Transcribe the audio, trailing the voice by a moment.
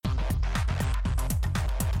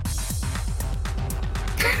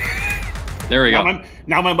There we go.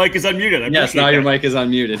 Now my mic is unmuted. Yes, now your mic is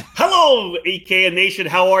unmuted. Hello, EKN Nation.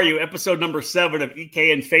 How are you? Episode number 7 of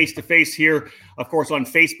EKN Face to Face here, of course, on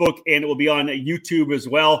Facebook, and it will be on YouTube as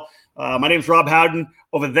well. My name is Rob Howden.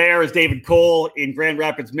 Over there is David Cole in Grand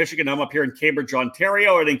Rapids, Michigan. I'm up here in Cambridge,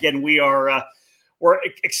 Ontario. And again, we're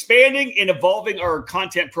expanding and evolving our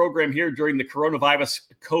content program here during the coronavirus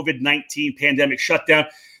COVID-19 pandemic shutdown.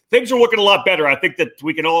 Things are looking a lot better. I think that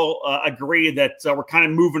we can all agree that we're kind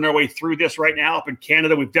of moving our way through this right now. Up in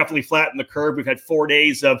Canada, we've definitely flattened the curve. We've had 4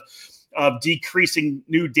 days of decreasing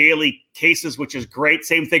new daily cases, which is great.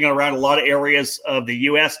 Same thing around a lot of areas of the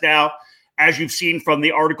U.S. now. As you've seen from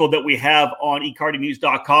the article that we have on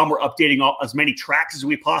ekartingnews.com, we're updating as many tracks as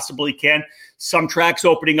we possibly can. Some tracks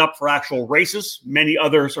opening up for actual races. Many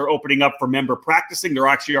others are opening up for member practicing. There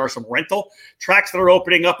actually are some rental tracks that are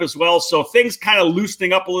opening up as well. So things kind of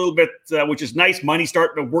loosening up a little bit, which is nice. Money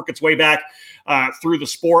starting to work its way back through the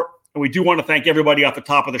sport. And we do want to thank everybody off the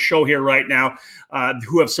top of the show here right now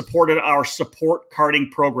who have supported our support karting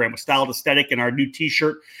program with Styled Aesthetic and our new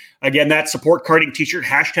t-shirt. Again, that support karting t-shirt,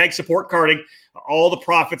 hashtag support karting. All the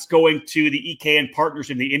profits going to the EKN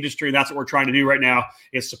partners in the industry. And that's what we're trying to do right now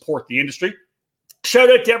is support the industry.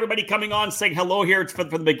 Shout out to everybody coming on, saying hello here from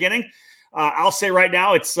the beginning. I'll say right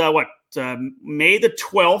now, it's May the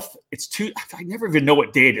 12th. I never even know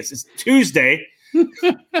what day it is. It's Tuesday.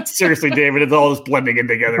 Seriously, David, it's all just blending in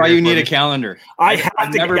together. Why you need a calendar?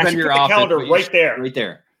 I've never been your office. Calendar right there. Right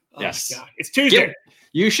there. Oh, yes. It's Tuesday.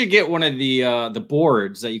 You should get one of the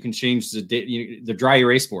boards that you can change the dry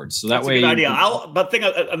erase boards. So that's way. That's a good idea. But the thing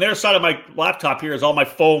on the other side of my laptop here is all my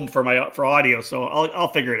foam for audio. So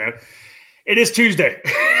I'll figure it out. It is Tuesday,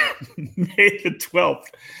 May the 12th.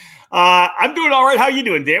 I'm doing all right. How you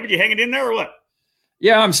doing, David? You hanging in there or what?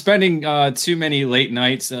 Yeah, I'm spending too many late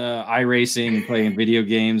nights iRacing and playing video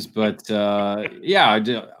games. But I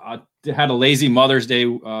had a lazy Mother's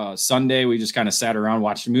Day Sunday. We just kind of sat around,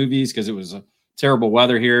 watched movies because it was terrible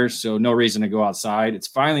weather here. So no reason to go outside. It's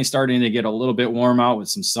finally starting to get a little bit warm out with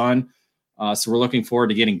some sun. So we're looking forward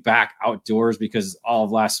to getting back outdoors because all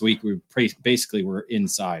of last week we basically were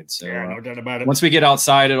inside. So yeah, no doubt about it. Once we get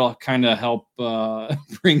outside, it'll kind of help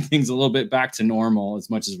bring things a little bit back to normal as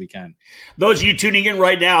much as we can. Those of you tuning in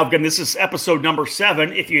right now, again, this is episode number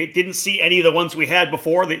 7. If you didn't see any of the ones we had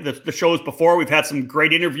before, the shows before, we've had some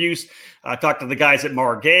great interviews. Talked to the guys at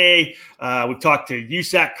Margay. We've talked to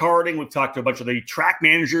USAC Karting. We've talked to a bunch of the track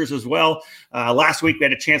managers as well. Last week, we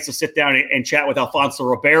had a chance to sit down and chat with Alfonso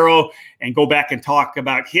Ribeiro and go back and talk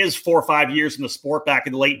about his 4 or 5 years in the sport back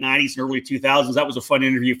in the late 90s and early 2000s. That was a fun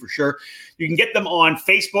interview for sure. You can get them on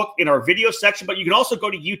Facebook in our video section, but you can also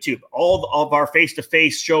go to YouTube. All of our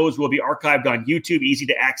face-to-face shows will be archived on YouTube. Easy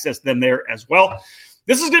to access them there as well.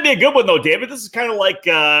 This is going to be a good one, though, David. This is kind of like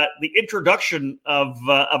the introduction of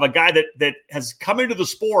a guy that has come into the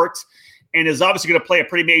sport and is obviously going to play a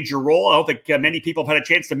pretty major role. I don't think many people have had a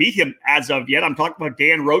chance to meet him as of yet. I'm talking about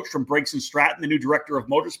Dan Roach from Briggs & Stratton, the new director of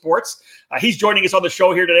motorsports. He's joining us on the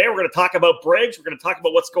show here today. We're going to talk about Briggs. We're going to talk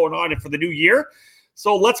about what's going on for the new year.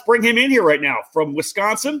 So let's bring him in here right now from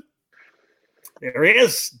Wisconsin. There he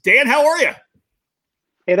is. Dan, how are you?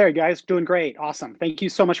 Hey there, guys. Doing great. Awesome. Thank you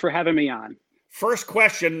so much for having me on. First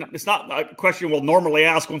question. It's not a question we'll normally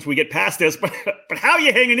ask once we get past this, but how are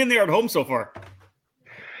you hanging in there at home so far?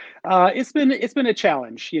 It's been a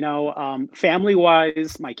challenge, family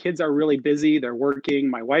wise. My kids are really busy. They're working.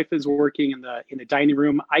 My wife is working in the dining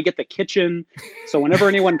room. I get the kitchen. So whenever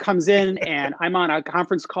anyone comes in and I'm on a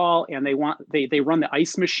conference call and they run the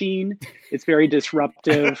ice machine, it's very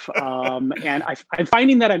disruptive. And I'm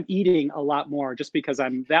finding that I'm eating a lot more just because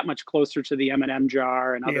I'm that much closer to the M&M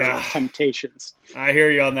jar and other temptations. I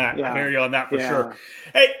hear you on that. Yeah. I hear you on that for sure.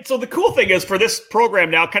 Hey, so the cool thing is for this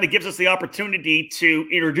program now kind of gives us the opportunity to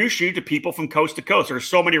introduce you to people from coast to coast. There's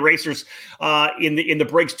so many racers in the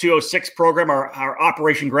Briggs 206 program, our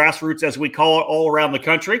Operation Grassroots, as we call it, all around the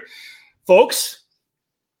country. Folks,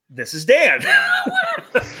 this is Dan.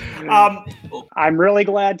 I'm really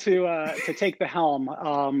glad to take the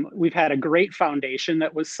helm. We've had a great foundation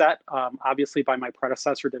that was set, obviously by my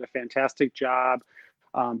predecessor, did a fantastic job.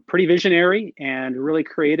 Pretty visionary and really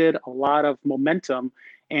created a lot of momentum.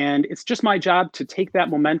 And it's just my job to take that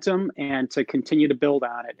momentum and to continue to build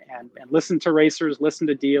on it and listen to racers, listen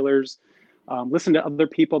to dealers, listen to other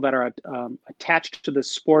people that are attached to the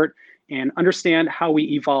sport and understand how we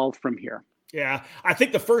evolve from here. Yeah, I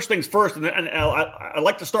think the first things first, and I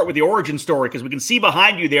like to start with the origin story because we can see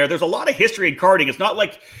behind you there's a lot of history in karting. It's not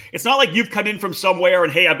like you've come in from somewhere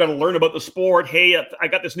and, hey, I've got to learn about the sport. Hey, I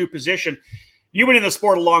got this new position. You've been in the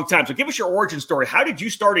sport a long time. So give us your origin story. How did you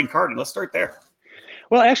start in karting? Let's start there.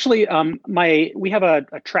 Well, actually, we have a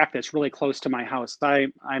track that's really close to my house.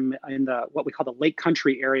 I'm in the what we call the Lake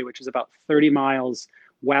Country area, which is about 30 miles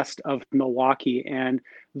west of Milwaukee. And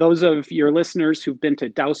those of your listeners who've been to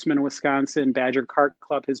Dousman, Wisconsin, Badger Kart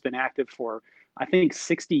Club has been active for, I think,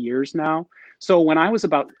 60 years now. So when I was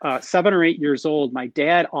about 7 or 8 years old, my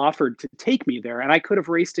dad offered to take me there, and I could have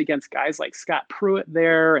raced against guys like Scott Pruitt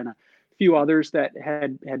there and a few others that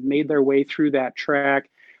had made their way through that track.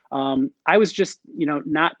 I was just,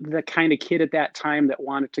 not the kind of kid at that time that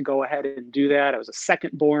wanted to go ahead and do that. I was a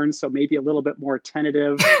second born, so maybe a little bit more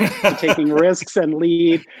tentative to taking risks and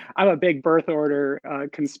lead. I'm a big birth order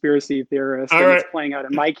conspiracy theorist, and it's playing out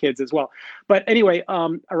in my kids as well. But anyway,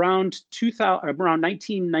 around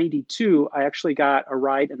 1992, I actually got a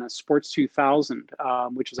ride in a Sports 2000,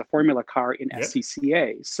 which is a Formula car in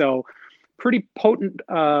SCCA. So pretty potent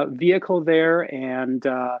vehicle there, and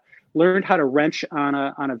learned how to wrench on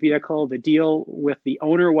a vehicle. The deal with the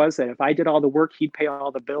owner was that if I did all the work, he'd pay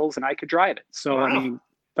all the bills and I could drive it. So, wow. I mean,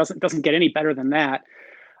 doesn't get any better than that.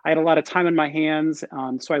 I had a lot of time in my hands.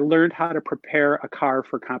 So I learned how to prepare a car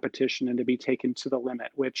for competition and to be taken to the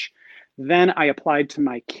limit, which then I applied to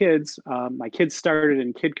my kids. My kids started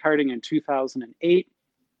in kid karting in 2008,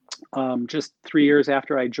 just 3 years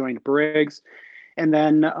after I joined Briggs. And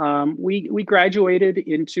then we graduated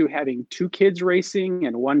into having 2 kids racing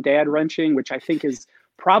and 1 dad wrenching, which I think is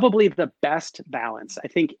probably the best balance. I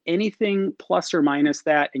think anything plus or minus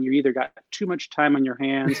that, and you either got too much time on your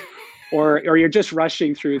hands or you're just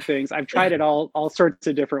rushing through things. I've tried it all sorts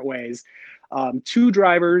of different ways. 2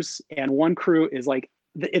 drivers and 1 crew is like,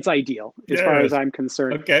 it's ideal as far as I'm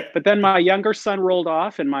concerned. Okay. But then my younger son rolled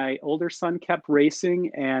off and my older son kept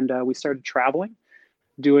racing, and we started traveling,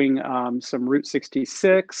 doing some Route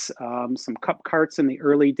 66, some cup carts in the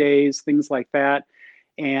early days, things like that.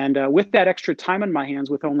 And with that extra time on my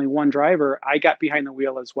hands with only 1 driver, I got behind the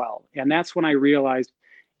wheel as well. And that's when I realized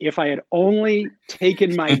if I had only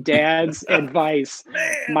taken my dad's advice,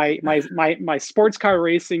 my sports car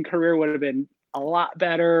racing career would have been a lot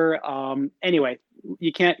better. Anyway,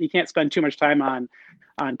 you can't spend too much time on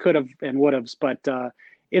could have and would have's, but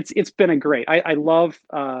it's been a great. I love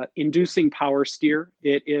inducing power steer.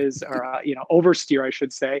 It is, oversteer, I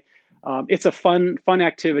should say. It's a fun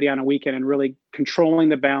activity on a weekend, and really controlling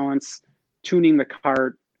the balance, tuning the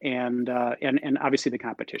cart, and obviously the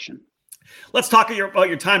competition. Let's talk about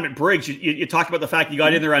your time at Briggs. You talked about the fact you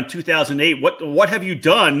got in there around 2008. What have you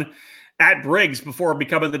done at Briggs before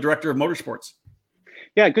becoming the director of motorsports?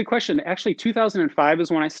 Yeah, good question. Actually, 2005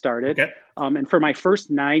 is when I started. Okay. And for my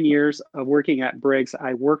first 9 years of working at Briggs,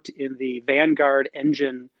 I worked in the Vanguard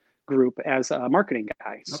engine group as a marketing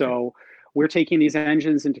guy. Okay. So we're taking these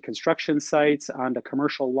engines into construction sites, onto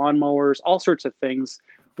commercial lawnmowers, all sorts of things,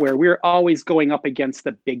 where we're always going up against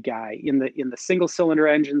the big guy. In the single cylinder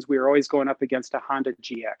engines, we were always going up against a Honda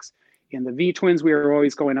GX. In the V-twins, we were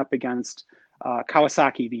always going up against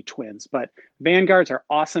Kawasaki V-twins. But Vanguards are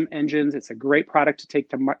awesome engines. It's a great product to take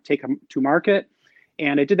to market.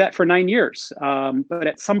 And I did that for 9 years. But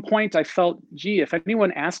at some point I felt, gee, if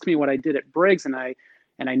anyone asked me what I did at Briggs and I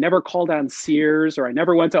never called on Sears, or I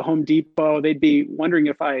never went to Home Depot, they'd be wondering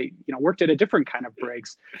if I worked at a different kind of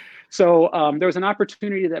Briggs. So there was an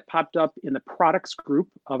opportunity that popped up in the products group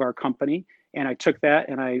of our company. And I took that,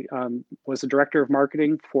 and I was the director of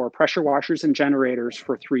marketing for pressure washers and generators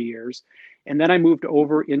for 3 years. And then I moved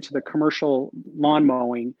over into the commercial lawn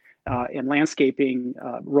mowing and landscaping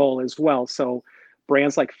role as well. So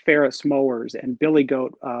brands like Ferris mowers and Billy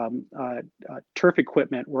Goat turf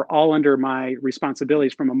equipment were all under my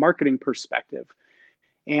responsibilities from a marketing perspective.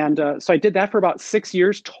 And so I did that for about 6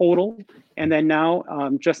 years total. And then now,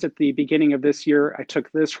 just at the beginning of this year, I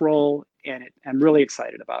took this role, and I'm really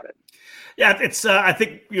excited about it. Yeah, it's. I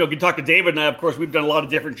think you can talk to David and I. Of course, we've done a lot of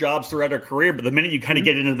different jobs throughout our career. But the minute you kind of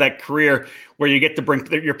get into that career where you get to bring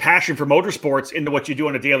your passion for motorsports into what you do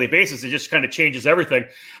on a daily basis, it just kind of changes everything.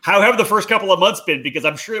 How have the first couple of months been? Because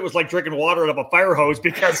I'm sure it was like drinking water out of a fire hose,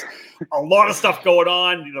 because a lot of stuff going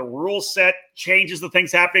on. The rule set changes, the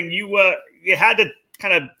things happening. You had to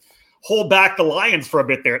kind of hold back the lions for a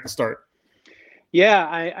bit there at the start. Yeah,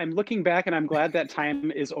 I'm looking back, and I'm glad that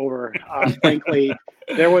time is over. Frankly,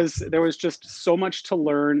 there was just so much to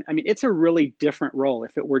learn. I mean, it's a really different role.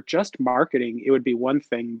 If it were just marketing, it would be one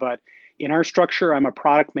thing. But in our structure, I'm a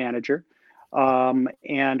product manager,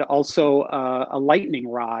 and also a lightning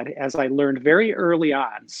rod, as I learned very early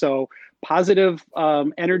on. So positive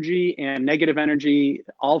energy and negative energy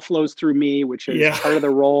all flows through me, which is part of the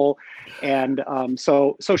role. And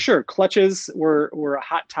so sure, clutches were a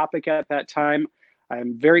hot topic at that time.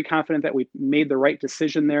 I'm very confident that we made the right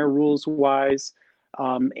decision there, rules-wise.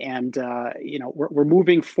 We're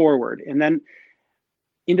moving forward. And then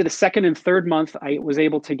into the second and third month, I was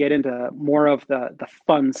able to get into more of the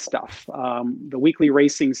fun stuff. The weekly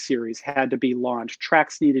racing series had to be launched.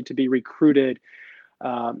 Tracks needed to be recruited.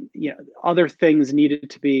 Other things needed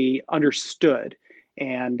to be understood.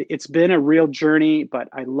 And it's been a real journey, but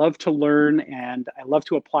I love to learn and I love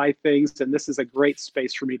to apply things. And this is a great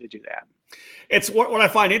space for me to do that. It's what I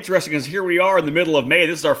find interesting is here we are in the middle of May.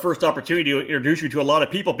 This is our first opportunity to introduce you to a lot of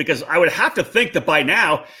people, because I would have to think that by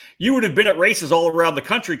now you would have been at races all around the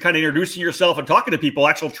country, kind of introducing yourself and talking to people,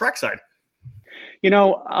 actual trackside.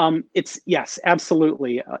 Yes,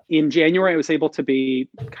 absolutely. In January, I was able to be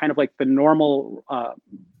kind of like the normal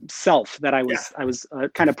self that I was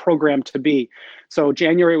kind of programmed to be. So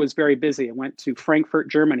January was very busy. I went to Frankfurt,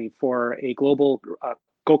 Germany for a global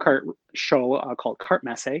go-kart show called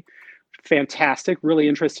Kartmesse. Fantastic, really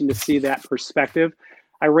interesting to see that perspective.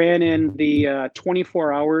 I ran in the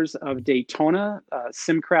 24 hours of Daytona,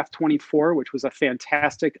 Simcraft 24, which was a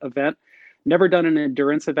fantastic event. Never done an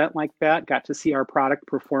endurance event like that. Got to see our product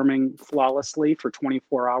performing flawlessly for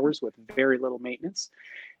 24 hours with very little maintenance.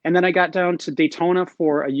 And then I got down to Daytona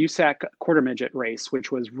for a USAC quarter midget race,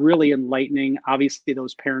 which was really enlightening. Obviously,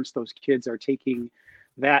 those parents, those kids are taking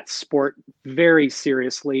that sport very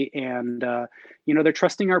seriously. And, they're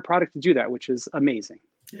trusting our product to do that, which is amazing.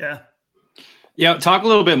 Yeah. Yeah. Talk a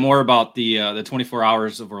little bit more about the 24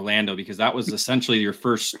 hours of Orlando, because that was essentially your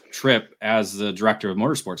first trip as the director of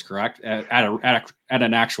motorsports, correct? At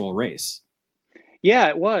an actual race. Yeah,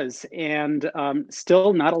 it was. And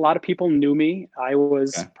still not a lot of people knew me. I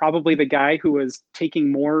was probably the guy who was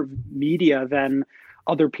taking more media than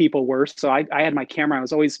other people were. So I had my camera. I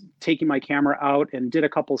was always taking my camera out and did a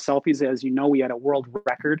couple selfies. As you know, we had a world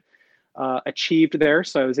record achieved there.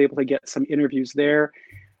 So I was able to get some interviews there.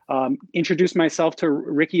 Introduced myself to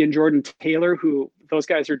Ricky and Jordan Taylor, who those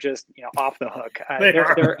guys are just off the hook.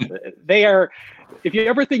 They are. If you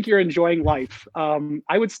ever think you're enjoying life,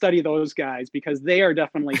 I would study those guys, because they are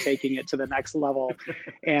definitely taking it to the next level,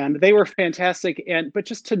 and they were fantastic. But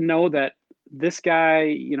just to know that this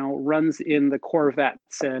guy, runs in the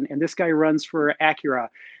Corvettes, and this guy runs for Acura,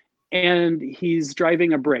 and he's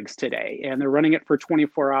driving a Briggs today, and they're running it for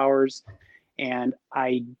 24 hours. And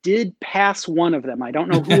I did pass one of them. I don't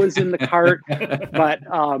know who was in the cart, but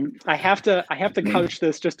I have to couch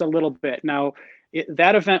this just a little bit. Now,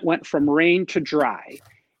 that event went from rain to dry.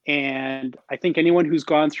 And I think anyone who's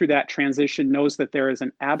gone through that transition knows that there is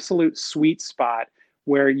an absolute sweet spot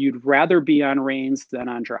where you'd rather be on rains than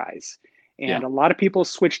on dries. And a lot of people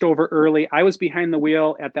switched over early. I was behind the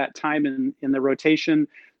wheel at that time in the rotation.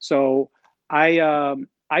 So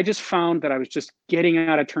I just found that I was just getting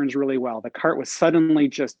out of turns really well. The cart was suddenly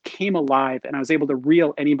just came alive, and I was able to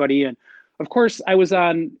reel anybody in. Of course, I was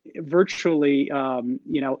on virtually,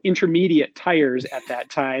 intermediate tires at that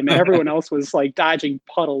time, and everyone else was like dodging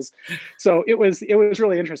puddles. So it was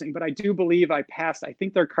really interesting. But I do believe I passed. I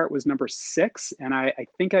think their cart was number 6, and I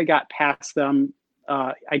think I got past them.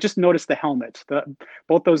 I just noticed the helmet.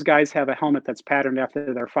 Both those guys have a helmet that's patterned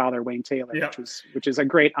after their father, Wayne Taylor, which is a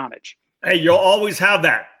great homage. Hey, you'll always have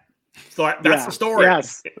that. So that's the story.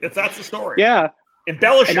 Yes. That's the story. Yeah.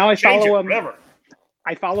 Embellish and now it, change it, whatever.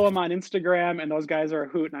 I follow him on Instagram, and those guys are a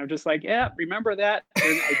hoot. And I'm just like, yeah, remember that?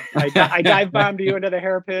 And I dive bombed you into the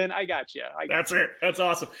hairpin. I got you. That's it. That's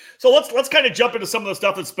awesome. So let's kind of jump into some of the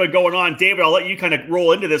stuff that's been going on. David, I'll let you kind of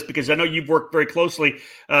roll into this, because I know you've worked very closely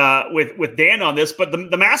with Dan on this. But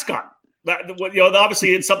the mascot, obviously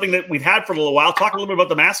it's something that we've had for a little while. Talk a little bit about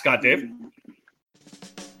the mascot, Dave.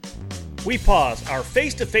 We pause our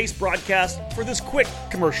face-to-face broadcast for this quick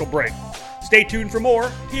commercial break. Stay tuned for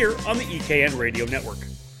more here on the EKN Radio Network.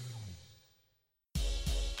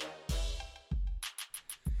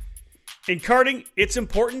 In karting, it's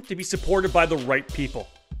important to be supported by the right people.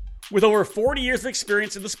 With over 40 years of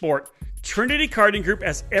experience in the sport, Trinity Karting Group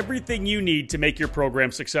has everything you need to make your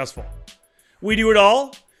program successful. We do it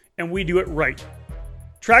all, and we do it right.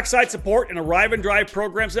 Trackside support and arrive and drive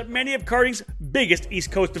programs at many of karting's biggest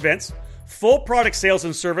East Coast events, full product sales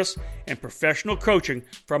and service, and professional coaching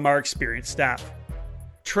from our experienced staff.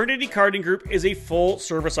 Trinity Karting Group is a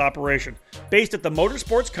full-service operation based at the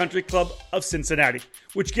Motorsports Country Club of Cincinnati,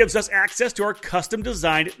 which gives us access to our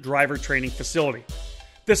custom-designed driver training facility.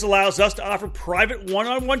 This allows us to offer private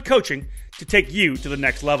one-on-one coaching to take you to the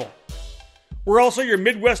next level. We're also your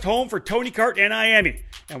Midwest home for Tony Kart and IAME,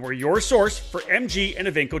 and we're your source for MG and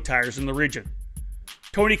Iveco tires in the region.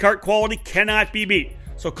 Tony Kart quality cannot be beat,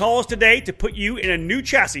 so call us today to put you in a new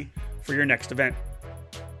chassis for your next event.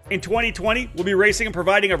 In 2020, we'll be racing and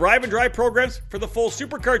providing Arrive and Drive programs for the full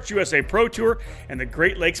SuperKarts USA Pro Tour and the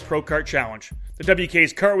Great Lakes Pro Kart Challenge, the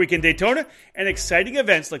WK's Kart Week in Daytona, and exciting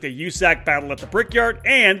events like the USAC Battle at the Brickyard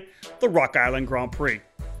and the Rock Island Grand Prix.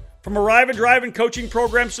 From Arrive and Drive and coaching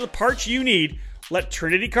programs to the parts you need, let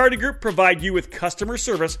Trinity Karting Group provide you with customer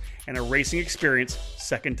service and a racing experience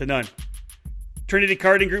second to none. Trinity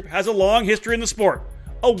Karting Group has a long history in the sport,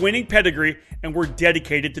 a winning pedigree, and we're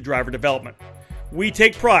dedicated to driver development. We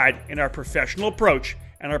take pride in our professional approach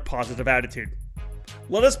and our positive attitude.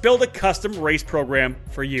 Let us build a custom race program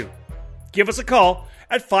for you. Give us a call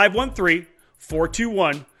at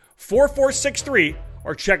 513-421-4463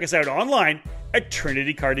 or check us out online at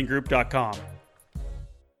trinitykartinggroup.com.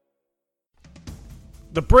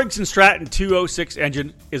 The Briggs & Stratton 206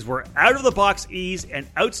 engine is where out-of-the-box ease and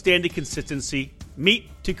outstanding consistency meet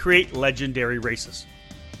to create legendary races.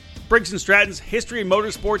 Briggs & Stratton's history in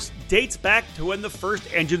motorsports dates back to when the first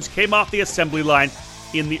engines came off the assembly line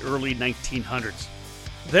in the early 1900s.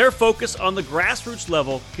 Their focus on the grassroots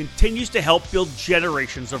level continues to help build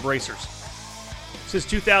generations of racers. Since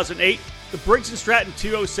 2008, the Briggs & Stratton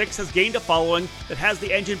 206 has gained a following that has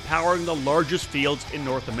the engine powering the largest fields in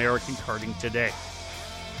North American karting today.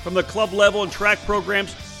 From the club level and track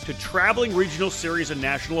programs to traveling regional series and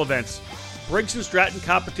national events, Briggs & Stratton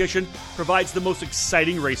competition provides the most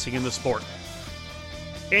exciting racing in the sport.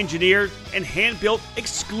 Engineered and hand-built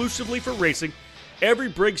exclusively for racing, every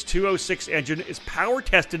Briggs 206 engine is power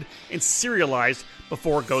tested and serialized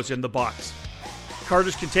before it goes in the box.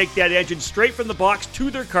 Karters can take that engine straight from the box to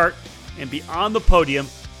their kart and be on the podium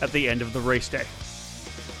at the end of the race day.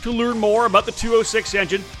 To learn more about the 206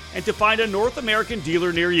 engine and to find a North American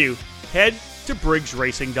dealer near you, head to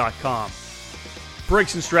briggsracing.com.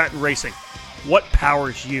 Briggs & Stratton Racing. What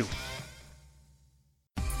powers you?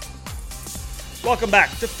 Welcome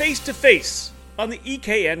back to Face on the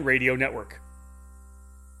EKN Radio Network.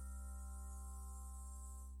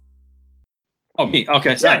 Oh, me.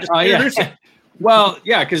 Okay. Sorry. Yeah. Well,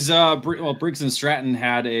 yeah, because Briggs & Stratton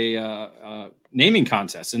had a naming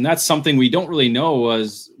contest, and that's something we don't really know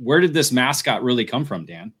was where did this mascot really come from,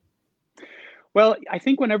 Dan? Well, I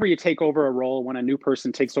think whenever you take over a role, when a new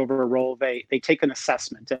person takes over a role, they take an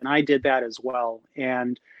assessment, and I did that as well.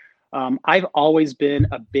 And I've always been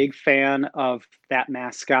a big fan of that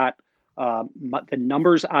mascot. The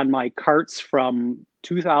numbers on my karts from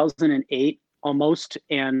 2008 almost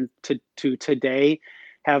and to today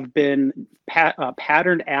have been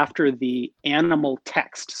patterned after the animal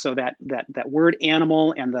text. So that word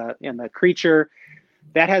animal and the creature,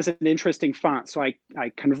 that has an interesting font. So I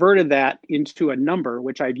converted that into a number,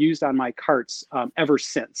 which I've used on my karts ever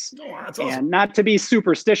since. Oh, that's awesome. And not to be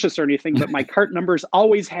superstitious or anything, but my kart numbers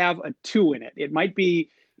always have a 2 in it. It might be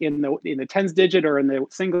in the tens digit or in the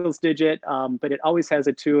singles digit, but it always has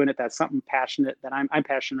a 2 in it. That's something passionate that I'm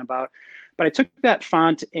passionate about. But I took that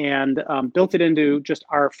font and built it into just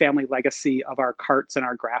our family legacy of our karts and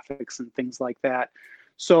our graphics and things like that.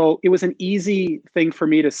 So it was an easy thing for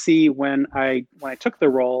me to see when I took the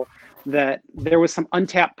role that there was some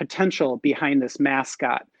untapped potential behind this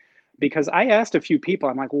mascot, because I asked a few people,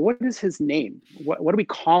 I'm like, well, what is his name? What do we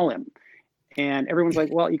call him? And everyone's like,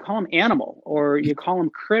 well, you call him Animal, or you call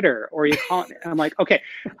him Critter, or you call him, and I'm like, okay,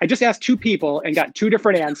 I just asked 2 people and got 2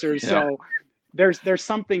 different answers. Yeah. So there's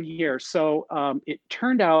something here. So it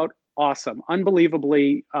turned out awesome,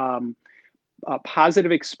 unbelievably a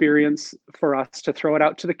positive experience for us to throw it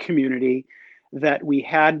out to the community, that we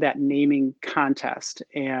had that naming contest.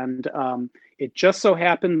 And it just so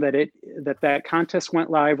happened that that contest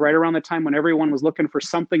went live right around the time when everyone was looking for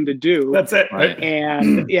something to do. That's it, right?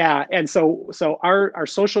 And yeah, and so our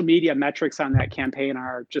social media metrics on that campaign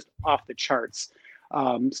are just off the charts.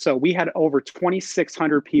 So we had over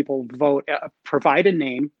 2,600 people vote, provide a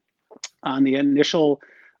name on the initial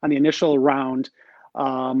round.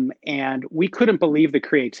 And we couldn't believe the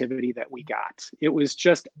creativity that we got. It was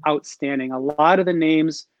just outstanding. A lot of the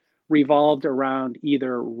names revolved around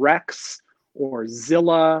either Rex or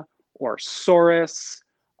Zilla or Saurus.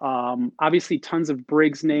 Obviously tons of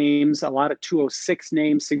Briggs names, a lot of 206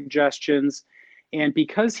 name suggestions. And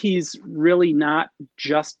because he's really not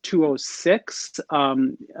just 206,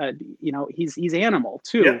 he's animal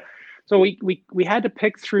too. Yeah. So we had to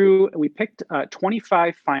pick through. We picked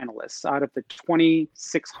 25 finalists out of the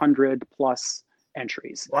 2,600 plus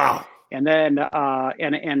entries. Wow! And then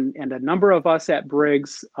and a number of us at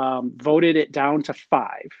Briggs voted it down to 5,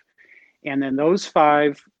 and then those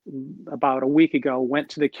 5 about a week ago went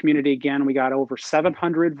to the community again. We got over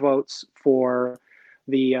 700 votes for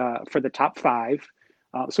the top 5.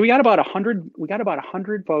 So we got about 100. We got about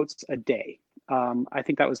 100 votes a day. I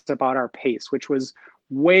think that was about our pace, which was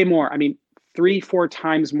way more. I mean, 3-4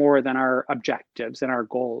 times more than our objectives and our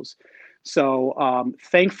goals. So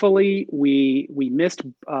thankfully, we missed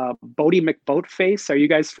Bodie McBoatface. Are you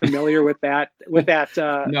guys familiar with that?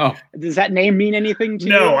 No. Does that name mean anything to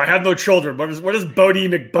you? No, I have no children. What is Bodie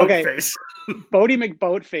McBoatface? Okay. Bodie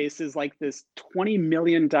McBoatface is like this $20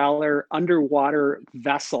 million underwater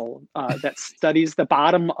vessel that studies the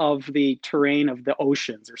bottom of the terrain of the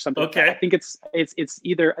oceans or something. Okay. Like that. I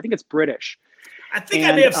think it's British. I think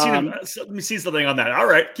I may have seen let me see something on that. All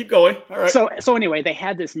right, keep going. All right. So anyway, they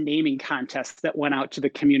had this naming contest that went out to the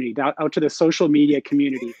community, out to the social media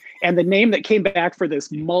community, and the name that came back for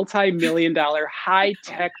this multi-million-dollar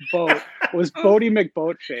high-tech boat was Bodie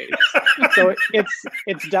McBoatface. So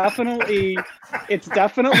it's definitely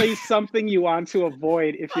something you want to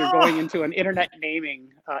avoid if you're going into an internet naming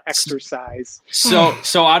exercise. So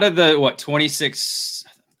out of the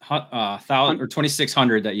 26,000 or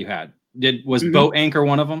 2,600 that you had. Was Boat Anchor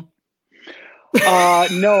one of them?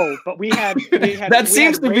 No, but we had that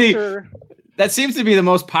seems to be the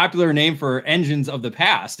most popular name for engines of the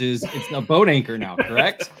past. It's a Boat Anchor now,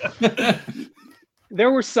 correct?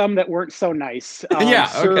 There were some that weren't so nice.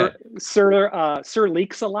 Sir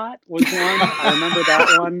Leaks a Lot was one. I remember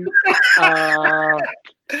that one.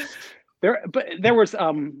 There was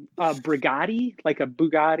Brigatti, like a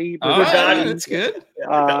Bugatti. Oh, that's good.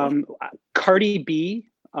 Cardi B.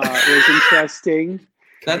 It was interesting.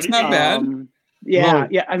 That's not bad. Yeah.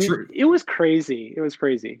 I mean, it was crazy.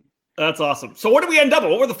 That's awesome. So what did we end up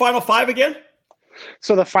with? What were the final 5 again?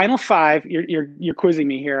 So the final 5, you're quizzing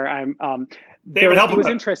me here. David, help it was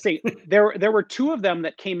interesting. There were 2 of them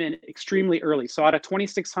that came in extremely early. So out of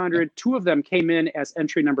 2,600, 2 of them came in as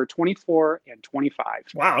entry number 24 and 25.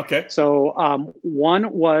 Wow. Okay. So one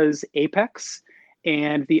was Apex,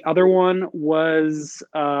 and the other one was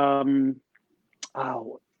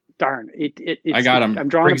oh darn! I got him. I'm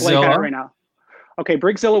drawing Brigzilla? a blank on it right now. Okay,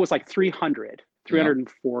 Brigzilla was like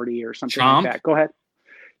 340 or something Chomp? like that. Go ahead.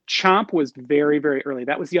 Chomp was very, very early.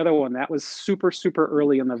 That was the other one. That was super, super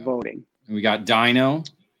early in the voting. We got Dino.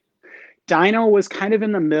 Dino was kind of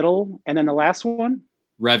in the middle, and then the last one,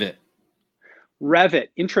 Revit.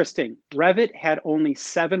 Interesting. Revit had only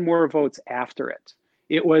 7 more votes after it.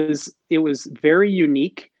 It was very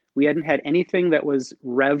unique. We hadn't had anything that was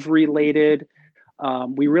Rev related.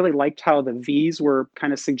 We really liked how the V's were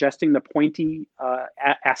kind of suggesting the pointy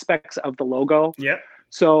aspects of the logo. Yeah.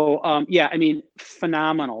 So I mean,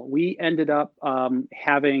 phenomenal. We ended up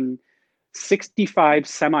having 65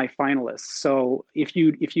 semifinalists. So if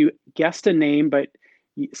you guessed a name, but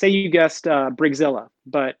say you guessed Brigzilla,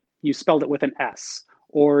 but you spelled it with an S,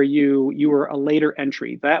 or you were a later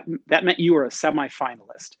entry, that meant you were a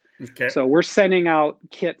semifinalist. Okay. So we're sending out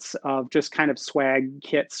kits of just kind of swag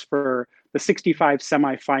kits for the 65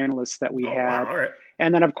 semifinalists that we had. Wow. All right.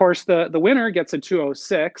 And then, of course, the winner gets a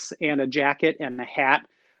 206 and a jacket and a hat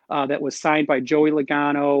that was signed by Joey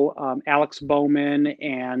Logano, Alex Bowman,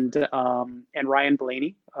 and Ryan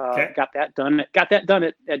Blaney. Got that done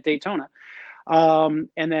at Daytona. And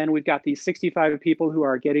then we've got these 65 people who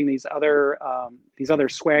are getting these other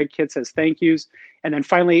swag kits as thank yous. And then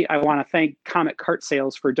finally, I want to thank Comet Kart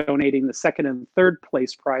Sales for donating the 2nd and 3rd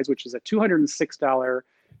place prize, which is a $206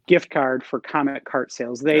 gift card for Comet Kart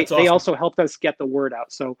Sales. They also helped us get the word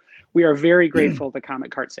out. So we are very grateful to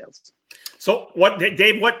Comet Kart Sales. So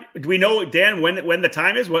Dave, what do we know, Dan, when the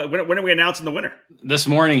time is? When are we announcing the winner? This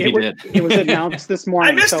morning It was announced this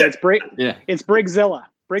morning. I missed it. It's Brigzilla.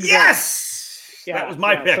 Yes. Yeah, that was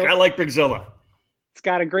my pick. So I like Brigzilla. It's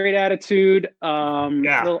got a great attitude.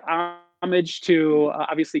 Little homage to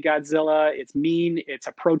obviously Godzilla. It's mean. It's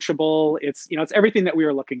approachable. It's everything that we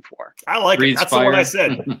were looking for. I like it. That's the one I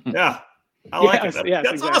said. Yeah, I like it.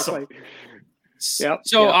 That's exactly. awesome. Yep.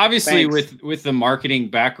 So obviously, with the marketing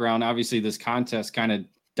background, obviously this contest kind of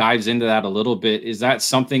dives into that a little bit. Is that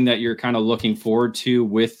something that you're kind of looking forward to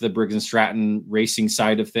with the Briggs & Stratton racing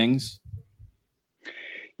side of things?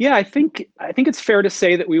 Yeah, I think it's fair to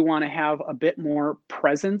say that we want to have a bit more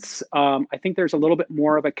presence. I think there's a little bit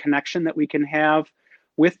more of a connection that we can have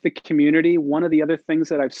with the community. One of the other things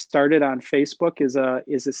that I've started on Facebook is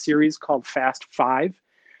a series called Fast 5,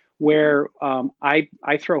 where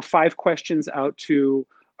I throw 5 questions out to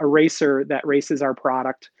a racer that races our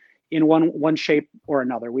product in one shape or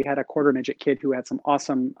another. We had a quarter midget kid who had some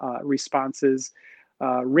awesome responses.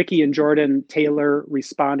 Ricky and Jordan Taylor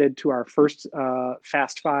responded to our first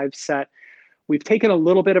Fast 5 set. We've taken a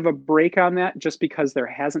little bit of a break on that just because there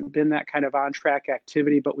hasn't been that kind of on-track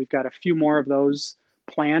activity, but we've got a few more of those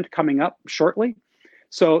planned coming up shortly.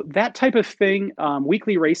 So that type of thing,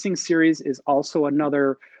 weekly racing series is also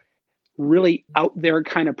another really out there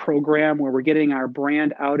kind of program where we're getting our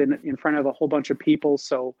brand out in front of a whole bunch of people.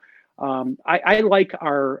 So I like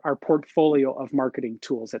our portfolio of marketing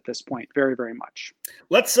tools at this point very, very much.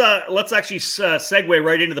 Let's actually segue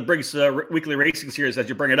right into the Briggs Weekly Racing Series as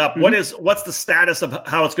you bring it up. Mm-hmm. What's the status of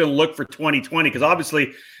how it's going to look for 2020? Because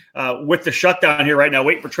obviously with the shutdown here right now,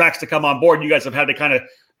 waiting for tracks to come on board, you guys have had to kind of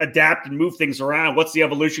adapt and move things around. What's the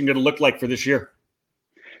evolution going to look like for this year?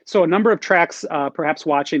 So a number of tracks, perhaps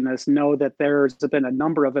watching this, know that there's been a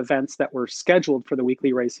number of events that were scheduled for the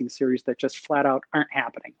Weekly Racing Series that just flat out aren't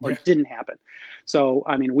happening or didn't happen. So,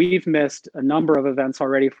 I mean, we've missed a number of events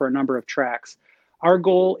already for a number of tracks. Our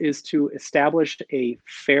goal is to establish a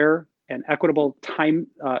fair and equitable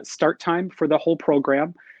start time for the whole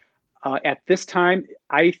program. At this time,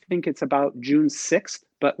 I think it's about June 6th,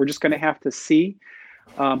 but we're just going to have to see.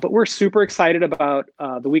 But we're super excited about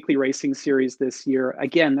the Weekly Racing Series this year.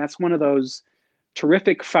 Again, that's one of those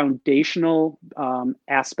terrific foundational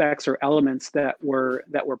aspects or elements that were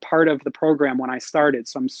part of the program when I started.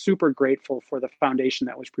 So I'm super grateful for the foundation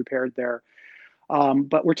that was prepared there.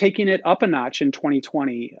 But we're taking it up a notch in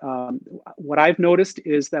 2020. What I've noticed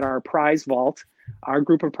is that our prize vault, our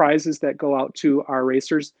group of prizes that go out to our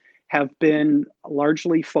racers, have been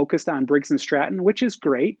largely focused on Briggs & Stratton, which is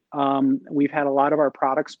great. We've had a lot of our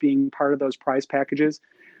products being part of those prize packages.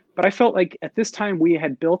 But I felt like at this time we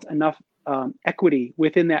had built enough equity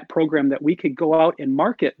within that program that we could go out and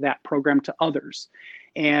market that program to others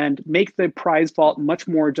and make the prize vault much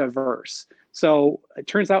more diverse. So it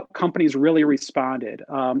turns out companies really responded.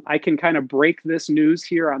 I can kind of break this news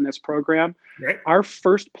here on this program. Right. Our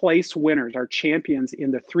first place winners, our champions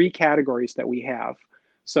in the 3 categories that we have.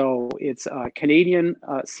 So it's Canadian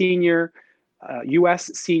senior,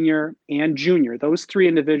 U.S. senior, and junior. Those 3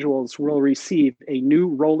 individuals will receive a new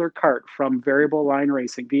roller cart from Variable Line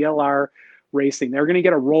Racing, VLR Racing. They're going to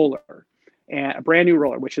get a roller, and a brand new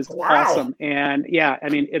roller, which is awesome. And yeah, I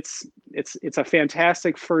mean, it's a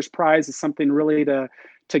fantastic first prize. It's something really to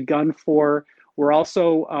gun for. We're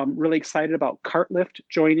also really excited about Cartlift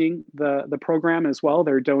joining the program as well.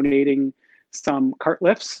 They're donating some cart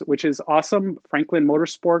lifts, which is awesome. Franklin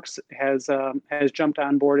Motorsports has jumped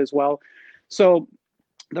on board as well. So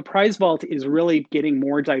the prize vault is really getting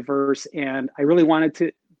more diverse, and I really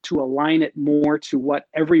wanted to align it more to what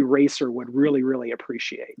every racer would really, really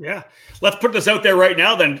appreciate. Yeah. Let's put this out there right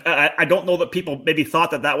now then. I don't know that people maybe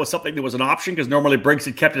thought that was something that was an option, because normally Briggs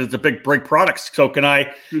had kept it as a big Briggs products. So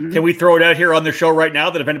can we throw it out here on the show right now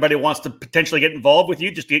that if anybody wants to potentially get involved with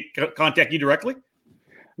you, just contact you directly?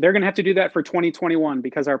 They're going to have to do that for 2021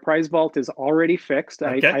 because our prize vault is already fixed.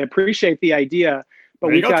 Okay. I appreciate the idea, but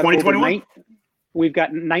we've got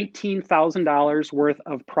 $19,000 worth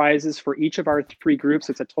of prizes for each of our 3 groups.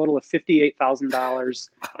 It's a total of $58,000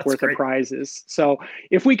 worth of prizes. So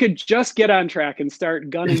if we could just get on track and start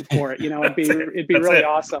gunning for it, it'd be really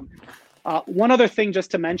awesome. One other thing just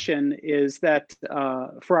to mention is that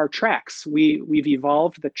for our tracks, we've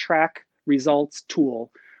evolved the track results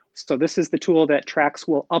tool. So this is the tool that tracks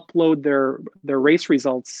will upload their race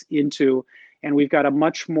results into, and we've got a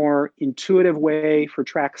much more intuitive way for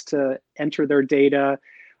tracks to enter their data.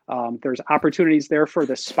 There's opportunities there for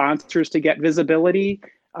the sponsors to get visibility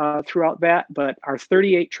throughout that, but our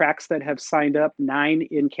 38 tracks that have signed up, 9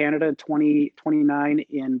 in Canada, 29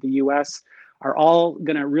 in the US, are all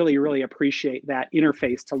going to really, really appreciate that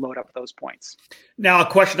interface to load up those points. Now, a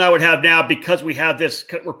question I would have now, because we have this,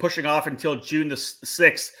 we're pushing off until June the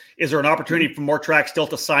 6th, is there an opportunity for more tracks still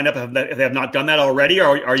to sign up if they have not done that already,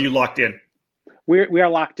 or are you locked in? We are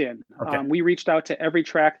locked in. Okay. We reached out to every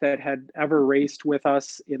track that had ever raced with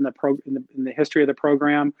us in the history of the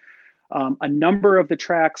program. A number of the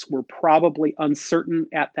tracks were probably uncertain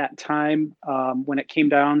at that time when it came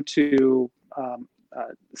down to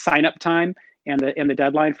sign up time and the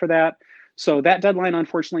deadline for that. So that deadline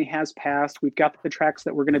unfortunately has passed. We've got the tracks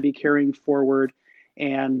that we're going to be carrying forward.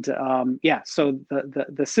 And so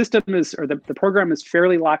the system is, or the program is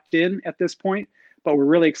fairly locked in at this point, but we're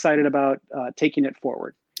really excited about taking it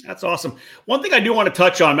forward. That's awesome. One thing I do want to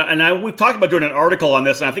touch on, and we've talked about doing an article on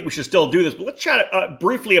this, and I think we should still do this, but let's chat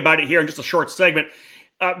briefly about it here in just a short segment.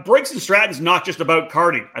 Briggs & Stratton is not just about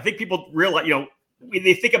karting. I think people realize,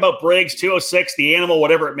 they think about Briggs, 206, the Animal,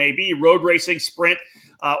 whatever it may be, road racing, sprint,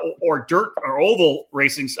 or dirt or oval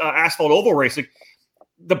racing, asphalt oval racing.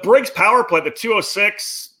 The Briggs power plant, the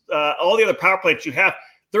 206, all the other power plants you have,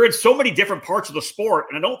 they're in so many different parts of the sport,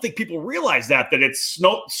 and I don't think people realize that it's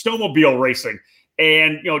snowmobile racing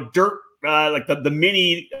and dirt, like the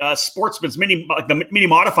mini sportsman's like the mini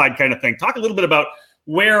modified kind of thing. Talk a little bit about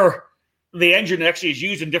where the engine actually is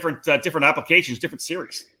used in different applications, different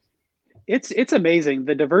series. It's amazing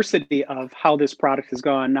the diversity of how this product has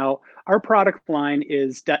gone. Now, our product line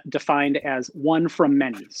is defined as one from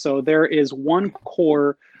many. So there is one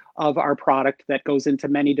core of our product that goes into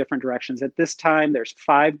many different directions. At this time, there's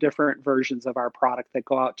 5 different versions of our product that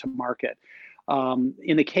go out to market.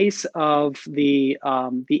 In the case of the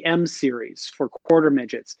M series for quarter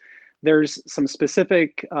midgets, there's some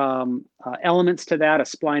specific elements to that, a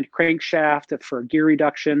splined crankshaft for gear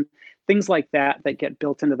reduction, things like that that get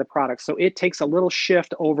built into the product. So it takes a little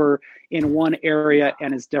shift over in one area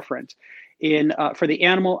and is different. For the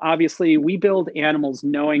animal, obviously, we build animals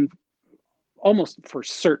knowing almost for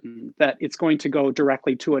certain that it's going to go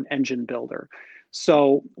directly to an engine builder.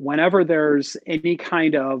 So whenever there's any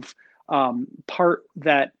kind of part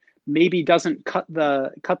that maybe doesn't cut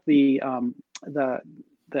the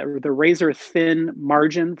razor thin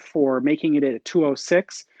margin for making it a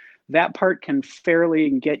 206, that part can fairly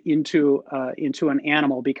get into an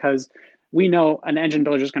animal, because we know an engine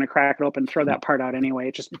builder is going to crack it open and throw that part out anyway.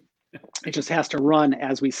 It just has to run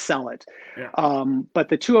as we sell it. Yeah. But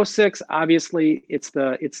the 206, obviously, it's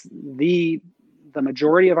the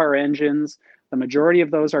majority of our engines. The majority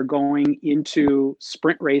of those are going into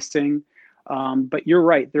sprint racing. But you're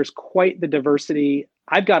right, there's quite the diversity.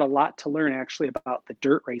 I've got a lot to learn actually about the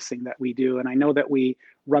dirt racing that we do, and I know that we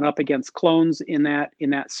run up against clones in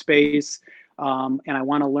that space. And I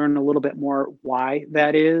want to learn a little bit more why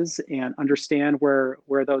that is, and understand where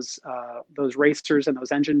those racers and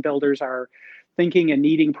those engine builders are thinking and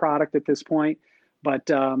needing product at this point. But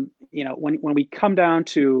when we come down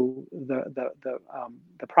to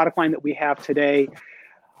the product line that we have today,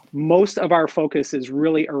 most of our focus is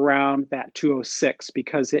really around that 206,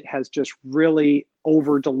 because it has just really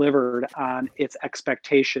over delivered on its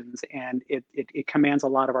expectations, and it commands a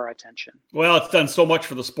lot of our attention. Well, it's done so much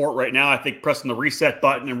for the sport right now. I think pressing the reset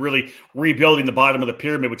button and really rebuilding the bottom of the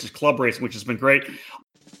pyramid, which is club racing, which has been great.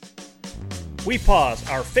 We pause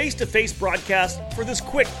our face-to-face broadcast for this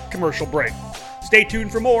quick commercial break. Stay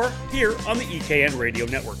tuned for more here on the EKN Radio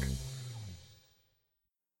Network.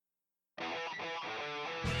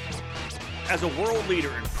 As a world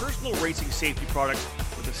leader in personal racing safety products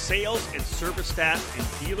with a sales and service staff and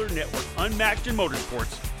dealer network unmatched in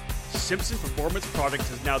motorsports, Simpson Performance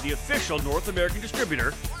Products is now the official North American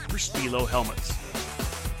distributor for Stilo helmets.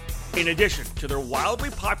 In addition to their wildly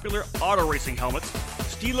popular auto racing helmets,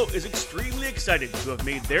 Stilo is extremely excited to have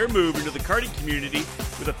made their move into the karting community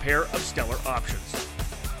with a pair of stellar options.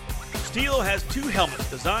 Stilo has 2 helmets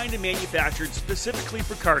designed and manufactured specifically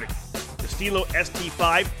for karting: the Stilo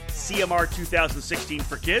ST5 CMR 2016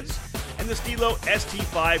 for kids, and the Stilo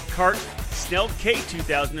ST5 Kart Snell K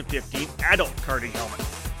 2015 adult karting helmet.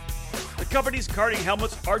 The company's karting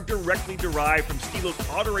helmets are directly derived from Stilo's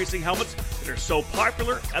auto racing helmets that are so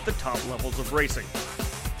popular at the top levels of racing.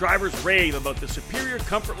 Drivers rave about the superior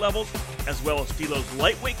comfort levels, as well as Stilo's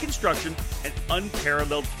lightweight construction and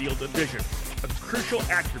unparalleled field of vision, a crucial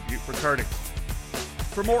attribute for karting.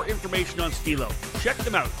 For more information on Stilo, check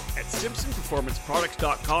them out at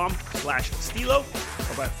simpsonperformanceproducts.com/Stilo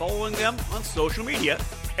or by following them on social media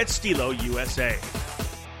at Stilo USA.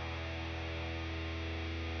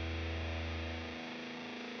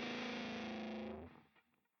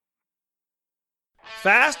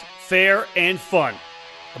 Fast, fair, and fun.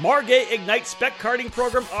 The Margay Ignite Spec Karting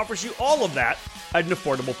program offers you all of that at an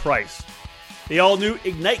affordable price. The all-new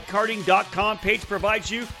IgniteKarting.com page provides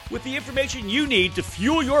you with the information you need to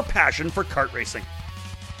fuel your passion for kart racing.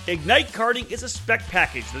 Ignite Karting is a spec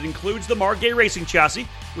package that includes the Margay racing chassis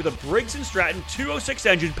with a Briggs & Stratton 206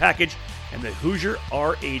 engine package and the Hoosier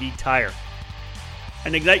R80 tire.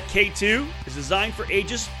 An Ignite K2 is designed for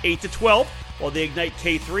ages 8 to 12, while the Ignite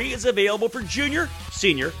K3 is available for junior,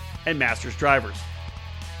 senior, and masters drivers.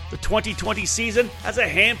 The 2020 season has a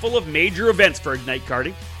handful of major events for Ignite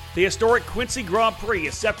Karting. The historic Quincy Grand Prix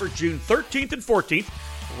is set for June 13th and 14th,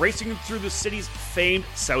 racing through the city's famed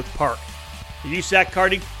South Park. The USAC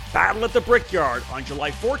Karting Battle at the Brickyard on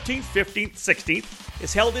July 14th, 15th, 16th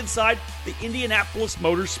is held inside the Indianapolis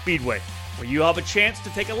Motor Speedway, where you have a chance to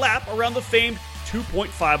take a lap around the famed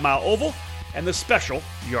 2.5-mile oval and the special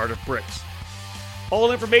Yard of Bricks.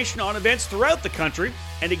 All information on events throughout the country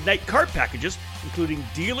and Ignite Kart packages, including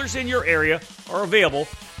dealers in your area, are available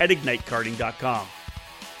at IgniteKarting.com.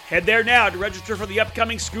 Head there now to register for the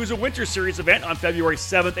upcoming SCUSA Winter Series event on February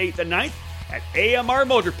 7th, 8th, and 9th at AMR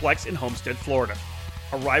Motorplex in Homestead, Florida.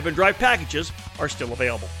 Arrive and drive packages are still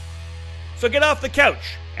available. So get off the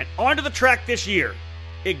couch and onto the track this year.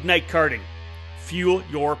 Ignite Karting. Fuel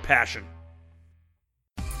your passion.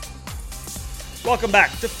 Welcome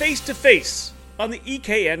back to Face on the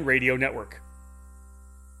EKN Radio Network.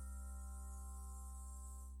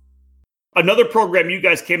 another program you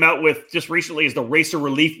guys came out with just recently is the Racer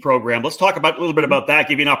Relief program. Let's talk about a little bit about that,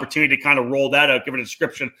 give you an opportunity to kind of roll that out, give it a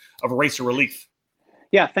description of Racer Relief.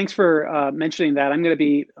 Yeah, thanks for mentioning that. I'm going to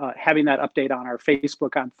be having that update on our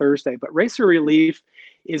Facebook on Thursday. But Racer Relief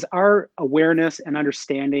is our awareness and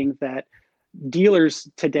understanding that dealers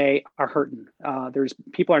today are hurting. There's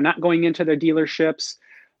people are not going into their dealerships.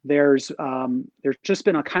 There's just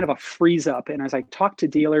been a kind of a freeze up. And as I talk to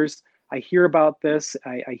dealers, I hear about this.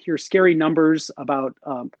 I hear scary numbers about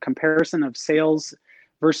comparison of sales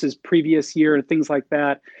versus previous year and things like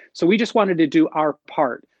that. So we just wanted to do our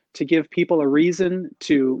part to give people a reason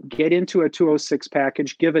to get into a 206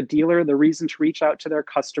 package, give a dealer the reason to reach out to their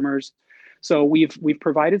customers. So we've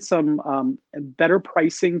provided some better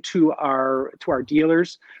pricing to our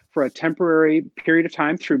dealers for a temporary period of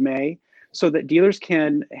time through May, so that dealers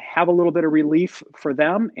can have a little bit of relief for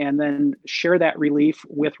them and then share that relief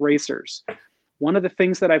with racers. One of the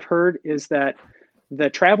things that I've heard is that the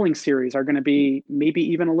traveling series are going to be maybe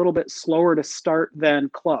even a little bit slower to start than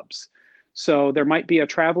clubs. So there might be a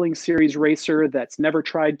traveling series racer that's never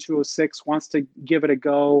tried 206, wants to give it a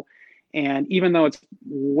go. And even though it's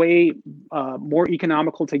way more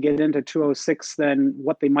economical to get into 206 than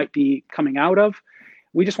what they might be coming out of,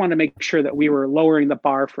 we just wanted to make sure that we were lowering the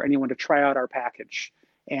bar for anyone to try out our package.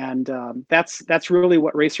 And that's really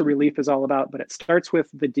what Racer Relief is all about. But it starts with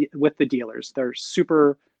the dealers. They're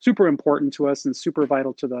super, super important to us and super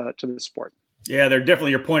vital to the sport. Yeah, they're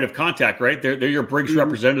definitely your point of contact, right? They're your Briggs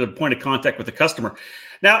representative, point of contact with the customer.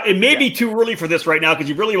 Now, it may be too early for this right now because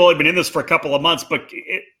you've really only been in this for a couple of months, but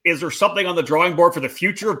is there something on the drawing board for the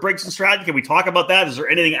future of Briggs & Stratton? Can we talk about that? Is there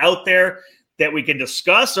anything out there that we can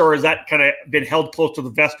discuss, or is that kind of been held close to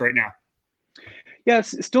the vest right now? Yeah,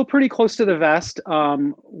 it's still pretty close to the vest.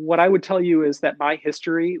 What I would tell you is that my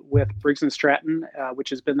history with Briggs & Stratton,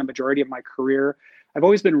 which has been the majority of my career, I've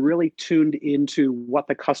always been really tuned into what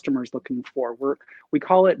the customer is looking for. We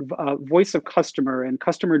call it voice of customer and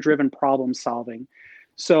customer-driven problem solving.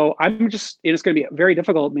 So it's going to be very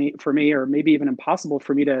difficult for me, or maybe even impossible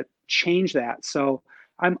for me to change that. So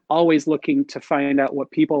I'm always looking to find out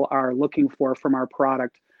what people are looking for from our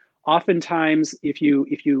product. Oftentimes, if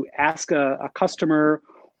you ask a customer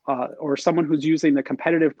or someone who's using the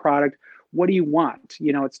competitive product, what do you want?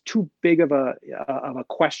 It's too big of a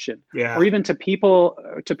question. Yeah. Or even to people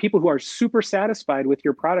who are super satisfied with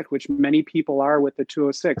your product, which many people are with the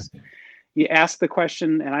 206. You ask the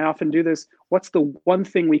question, and I often do this: what's the one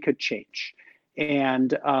thing we could change?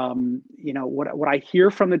 And what I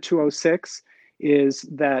hear from the 206 is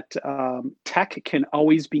that tech can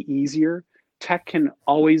always be easier. Tech can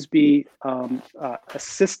always be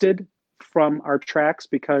assisted from our tracks,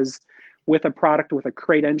 because with a product with a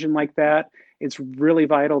crate engine like that, it's really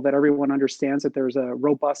vital that everyone understands that there's a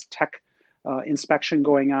robust tech inspection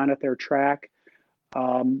going on at their track.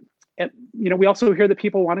 And we also hear that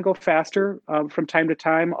people want to go faster from time to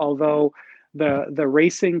time, although the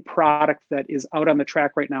racing product that is out on the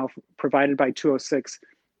track right now, provided by 206,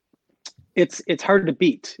 it's hard to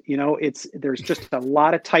beat. There's just a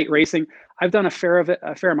lot of tight racing. I've done a fair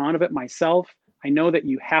amount of it myself. I know that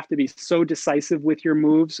you have to be so decisive with your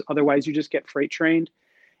moves, otherwise you just get freight trained,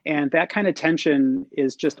 and that kind of tension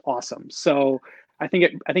is just awesome. So I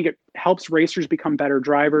think it helps racers become better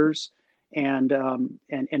drivers, and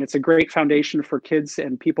it's a great foundation for kids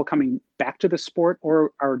and people coming back to the sport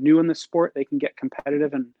or are new in the sport. They can get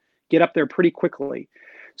competitive and get up there pretty quickly.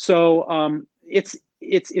 So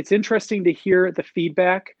it's interesting to hear the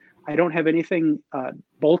feedback. I don't have anything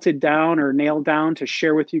bolted down or nailed down to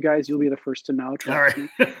share with you guys. You'll be the first to know. All right.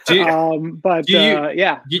 Do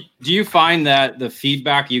you find that the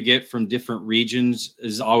feedback you get from different regions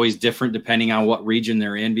is always different depending on what region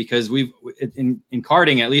they're in? Because in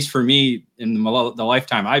karting, at least for me, in the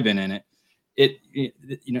lifetime I've been in it,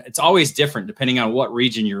 it's always different depending on what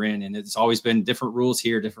region you're in, and it's always been different rules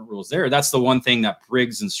here, different rules there. That's the one thing that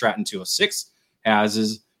Briggs & Stratton 206 has,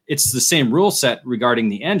 is it's the same rule set regarding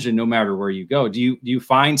the engine, no matter where you go. Do you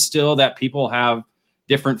find still that people have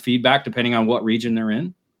different feedback depending on what region they're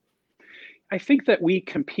in? I think that we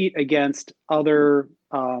compete against other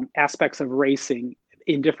aspects of racing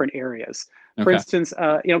in different areas. Okay. For instance,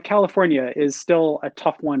 California is still a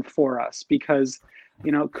tough one for us because,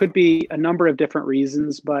 it could be a number of different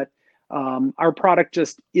reasons, but our product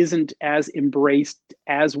just isn't as embraced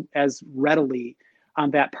as readily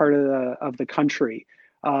on that part of the country.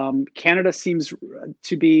 Canada seems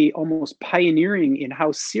to be almost pioneering in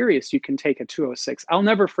how serious you can take a 206. I'll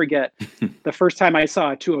never forget the first time I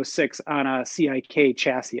saw a 206 on a CIK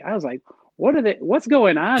chassis. I was like, what's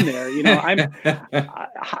going on there?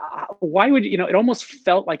 Why would, it almost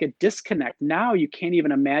felt like a disconnect. Now you can't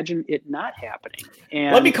even imagine it not happening.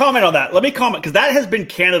 And let me comment on that. Because that has been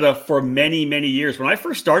Canada for many, many years. When I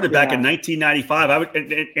first started back in 1995,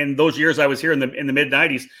 in those years I was here in the mid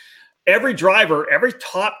 90s, every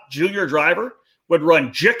top junior driver would run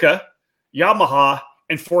JICA, Yamaha,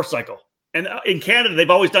 and 4Cycle. And in Canada, they've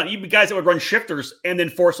always done, even guys that would run shifters and then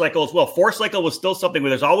 4Cycle as well. 4Cycle was still something where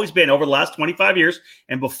there's always been over the last 25 years.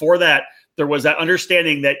 And before that, there was that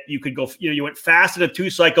understanding that you could go, you went fast in a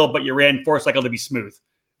 2-cycle, but you ran 4Cycle to be smooth.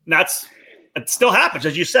 And it still happens.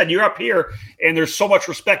 As you said, you're up here and there's so much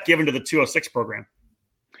respect given to the 206 program.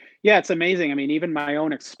 Yeah, it's amazing. I mean, even my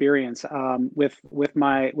own experience with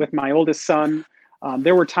my oldest son,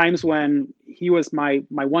 there were times when he was my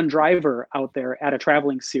one driver out there at a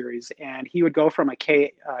traveling series, and he would go from a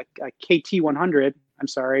KT 100. I'm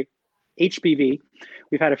sorry, HPV.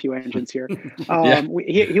 We've had a few engines here.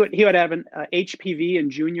 He would have an HPV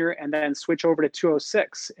in junior, and then switch over to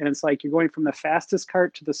 206. And it's like you're going from the fastest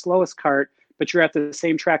kart to the slowest kart, but you're at the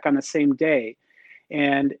same track on the same day.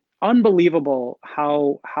 And unbelievable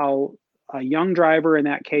how a young driver in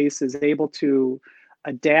that case is able to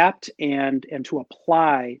adapt and to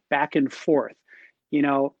apply back and forth. In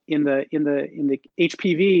the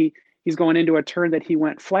HPV, he's going into a turn that he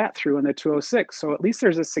went flat through in the 206. So at least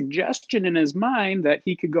there's a suggestion in his mind that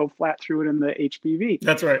he could go flat through it in the HPV.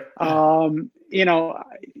 That's right.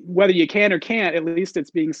 Whether you can or can't, at least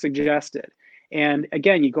it's being suggested. And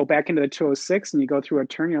again, you go back into the 206 and you go through a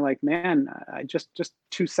turn, you're like, man, I just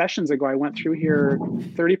 2 sessions ago, I went through here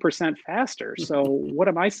 30% faster. So what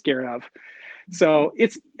am I scared of? So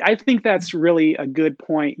I think that's really a good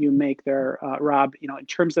point you make there, Rob, in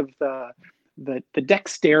terms of the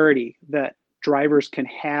dexterity that drivers can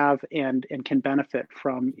have and can benefit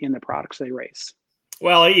from in the products they race.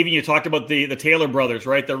 Well, even you talked about the Taylor brothers,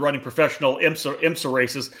 right? They're running professional IMSA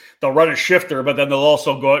races. They'll run a shifter, but then they'll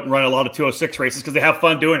also go out and run a lot of 206 races because they have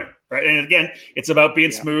fun doing it, right? And again, it's about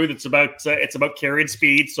being smooth. It's about carrying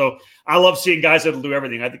speed. So I love seeing guys that'll do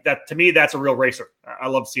everything. I think that, to me, that's a real racer. I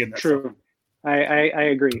love seeing that. True. Stuff. I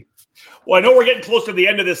agree. Well, I know we're getting close to the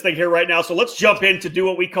end of this thing here right now, so let's jump in to do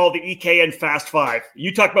what we call the EKN Fast Five.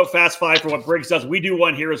 You talk about Fast Five for what Briggs does. We do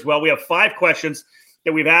one here as well. We have 5 questions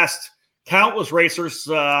that we've asked countless racers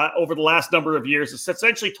over the last number of years. It's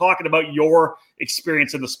essentially talking about your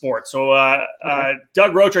experience in the sport. So,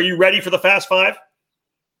 Doug Roach, are you ready for the Fast Five?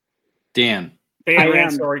 Dan.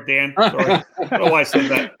 Sorry, Dan. Sorry. I don't know why I said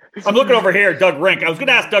that. I'm looking over here, Doug Rink. I was going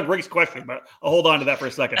to ask Doug Rink's question, but I'll hold on to that for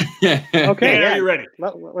a second. Okay. Dan, are you ready?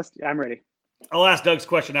 I'm ready. I'll ask Doug's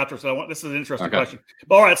question after. So this is an interesting question.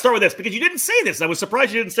 But all right, let's start with this because you didn't say this. I was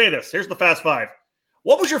surprised you didn't say this. Here's the Fast Five.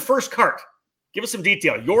 What was your first kart? Give us some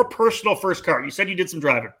detail. Your personal first kart. You said you did some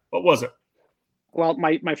driving. What was it? Well,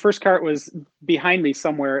 my first kart was behind me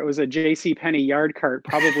somewhere. It was a J.C. Penney yard kart,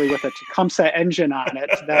 probably with a Tecumseh engine on it.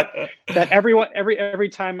 That every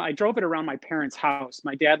time I drove it around my parents' house,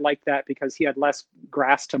 my dad liked that because he had less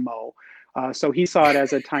grass to mow. So he saw it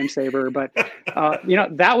as a time saver. But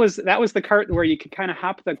that was the kart where you could kind of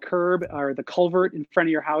hop the curb or the culvert in front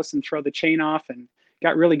of your house and throw the chain off, and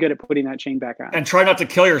got really good at putting that chain back on. And try not to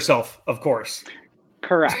kill yourself, of course.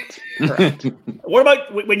 Correct. What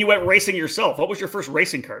about when you went racing yourself? What was your first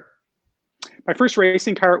racing kart? My first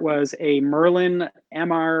racing kart was a Merlin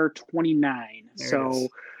MR29. So,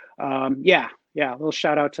 a little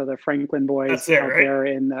shout out to the Franklin boys there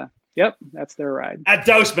in the. Yep, that's their ride. At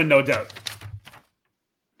Dousman, no doubt.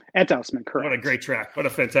 At Dousman, correct. What a great track. What a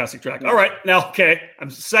fantastic track. All right. Now, I'm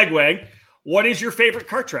segueing. What is your favorite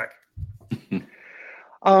kart track?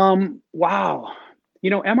 Wow.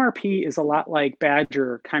 MRP is a lot like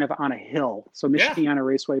Badger, kind of on a hill. So Michiana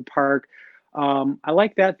Raceway Park. I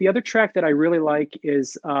like that. The other track that I really like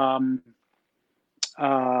is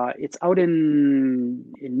it's out in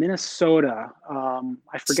Minnesota.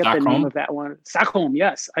 I forget the name of that one. Stockholm,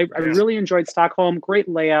 yes. I really enjoyed Stockholm. Great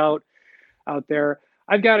layout out there.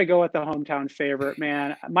 I've got to go with the hometown favorite,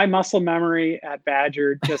 man. My muscle memory at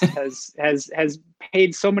Badger just has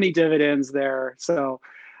paid so many dividends there. So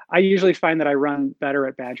I usually find that I run better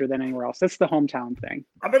at Badger than anywhere else. That's the hometown thing.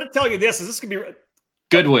 I'm going to tell you this. Is this going to be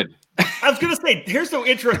Goodwood? I was going to say, here's the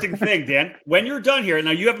interesting thing, Dan. When you're done here,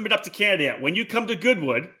 now you haven't been up to Canada yet. When you come to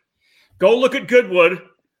Goodwood, go look at Goodwood,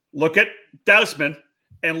 look at Dousman,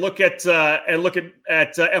 and look at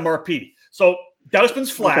MRP. So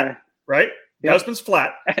Dousman's flat, right? Yep. Dousman's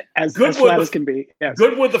flat. As flat as can be. Yes.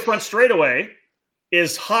 Goodwood, the front straightaway,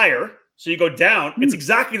 is higher. So you go down. It's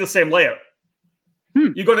exactly the same layout.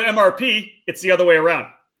 You go to MRP, it's the other way around.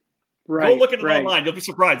 Right. Go look at it online. You'll be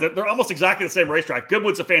surprised. They're almost exactly the same racetrack.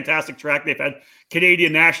 Goodwood's a fantastic track. They've had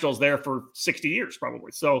Canadian Nationals there for 60 years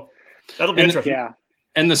probably. So that'll be interesting. Yeah.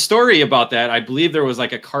 And the story about that, I believe there was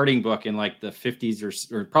like a karting book in like the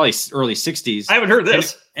 50s or probably early 60s. I haven't heard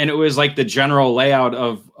this. And it was like the general layout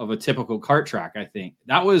of a typical kart track, I think.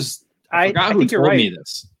 That was, I forgot who told me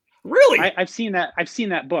this. Really? I've seen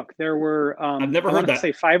that book. There were, I've never heard that.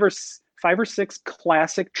 Say five or six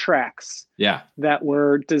classic tracks that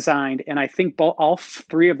were designed. And I think all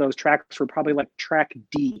three of those tracks were probably like track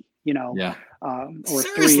D, or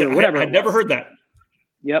Seriously? 3 or whatever. I'd never heard that.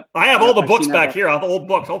 Yep. I have all the books back here. I have old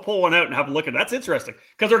books. I'll pull one out and have a look at it. That's interesting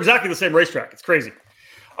because they're exactly the same racetrack. It's crazy.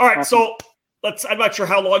 All right. Awesome. So I'm not sure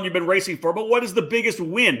how long you've been racing for, but what is the biggest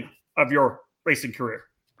win of your racing career?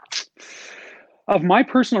 Of my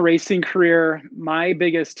personal racing career, my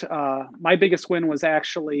biggest win was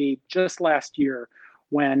actually just last year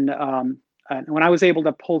when I was able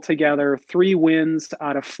to pull together 3 wins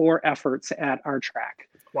out of 4 efforts at our track.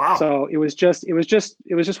 Wow. So it was just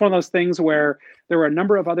one of those things where there were a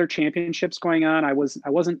number of other championships going on. I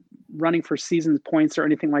wasn't running for season points or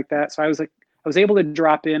anything like that. So I was able to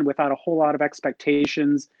drop in without a whole lot of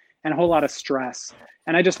expectations and a whole lot of stress.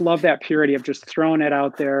 And I just love that purity of just throwing it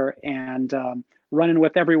out there and running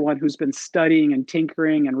with everyone who's been studying and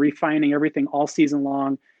tinkering and refining everything all season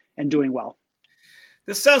long and doing well.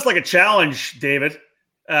 This sounds like a challenge, David,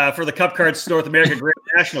 for the Cup Cards North America Grand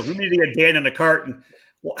Nationals. We need to get Dan in the cart and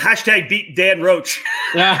hashtag beat Dan Roach.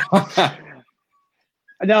 Yeah.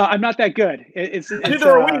 No, I'm not that good.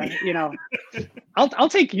 Neither are we. I'll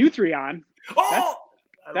take you 3 on. Oh,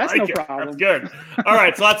 that's no problem. That's good. All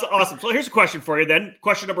right, so that's awesome. So here's a question for you then.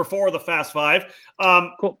 Question number 4 of the Fast 5.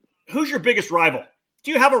 Cool. Who's your biggest rival?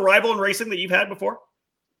 Do you have a rival in racing that you've had before?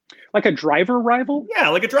 Like a driver rival? Yeah,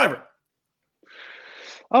 like a driver.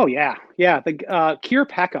 Oh, yeah. Yeah, the Keir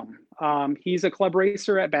Peckham. He's a club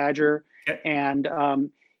racer at Badger. Okay. And,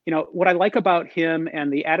 what I like about him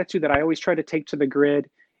and the attitude that I always try to take to the grid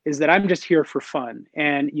is that I'm just here for fun.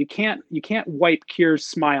 And you can't wipe Keir's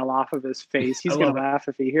smile off of his face. He's going to laugh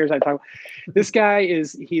if he hears I talk. This guy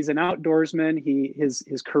he's an outdoorsman.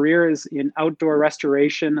 His career is in outdoor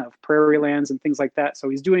restoration of prairie lands and things like that. So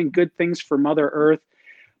he's doing good things for Mother Earth,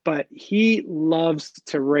 but he loves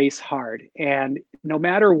to race hard. And no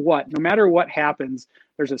matter what happens,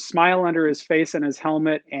 there's a smile under his face and his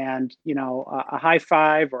helmet and, a high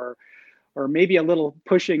five or maybe a little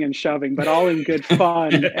pushing and shoving, but all in good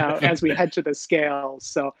fun as we head to the scales.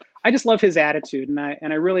 So I just love his attitude, and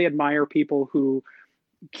I really admire people who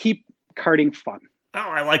keep karting fun. Oh,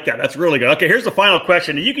 I like that. That's really good. Okay, here's the final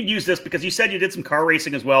question. And you can use this because you said you did some car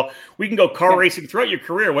racing as well. We can go car racing throughout your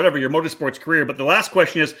career, whatever, your motorsports career. But the last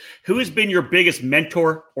question is, who has been your biggest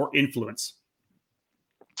mentor or influence?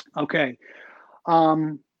 Okay.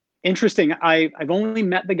 Interesting. I've only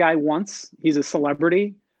met the guy once. He's a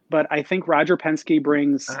celebrity, but I think Roger Penske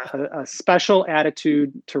brings a special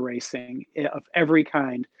attitude to racing of every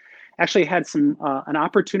kind. Actually had an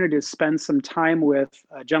opportunity to spend some time with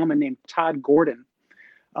a gentleman named Todd Gordon,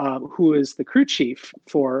 who is the crew chief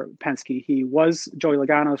for Penske. He was Joey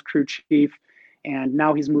Logano's crew chief, and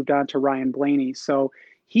now he's moved on to Ryan Blaney. So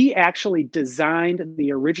he actually designed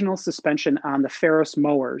the original suspension on the Ferris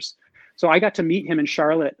mowers. So I got to meet him in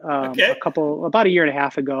Charlotte about a year and a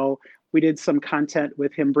half ago. We did some content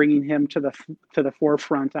with him, bringing him to the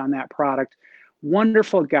forefront on that product.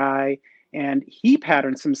 Wonderful guy. And he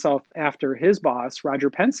patterns himself after his boss,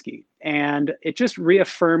 Roger Penske. And it just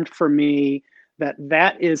reaffirmed for me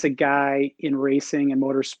that is a guy in racing and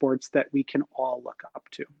motorsports that we can all look up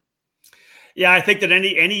to. Yeah, I think that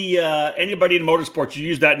anybody in motorsports, you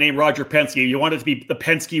use that name, Roger Penske. You want it to be the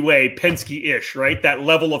Penske way, Penske-ish, right? That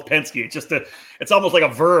level of Penske. It's almost like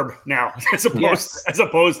a verb now, as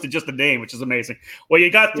opposed to just a name, which is amazing. Well,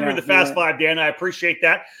 you got through the Fast 5, Dan. I appreciate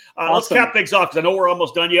that. Awesome. Let's cap things off because I know we're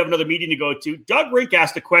almost done. You have another meeting to go to. Doug Rink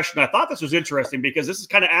asked a question. I thought this was interesting because this is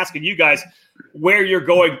kind of asking you guys where you're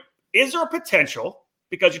going. Is there a potential?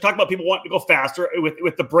 Because you talk about people wanting to go faster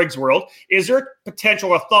with the Briggs world. Is there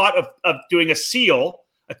potential, a thought of doing a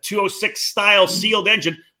 206 style sealed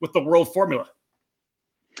engine with the World Formula?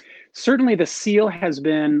 Certainly the seal has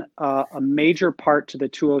been a major part to the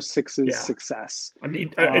 206's success.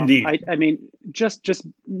 Indeed. I mean, just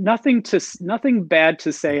nothing bad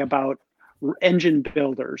to say about engine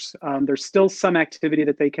builders. There's still some activity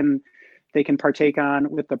that they can partake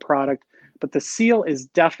on with the product. But the seal is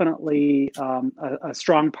definitely a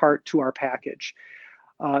strong part to our package.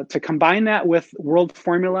 To combine that with World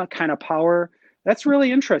Formula kind of power, that's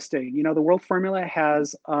really interesting. The World Formula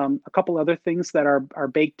has a couple other things that are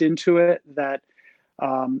baked into it that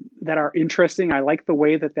that are interesting. I like the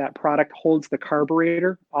way that product holds the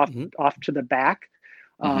carburetor off to the back.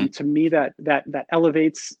 To me, that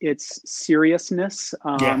elevates its seriousness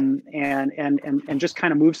and just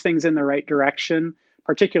kind of moves things in the right direction.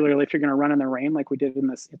 Particularly if you're going to run in the rain, like we did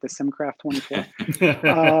at the Simcraft 24.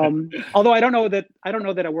 Although I don't know that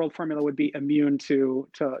a World Formula would be immune to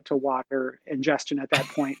water ingestion at that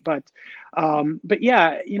point. But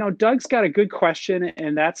yeah, Doug's got a good question,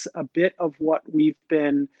 and that's a bit of what we've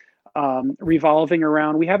been revolving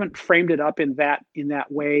around. We haven't framed it up in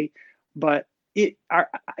that way, but I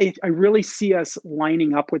really see us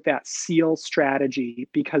lining up with that seal strategy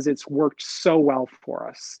because it's worked so well for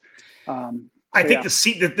us. I think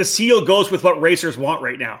the seal goes with what racers want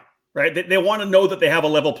right now, right? They want to know that they have a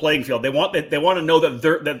level playing field. They want to know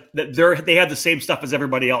that they have the same stuff as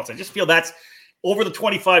everybody else. I just feel that's over the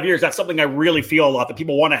 25 years. That's something I really feel a lot, that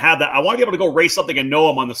people want to have that. I want to be able to go race something and know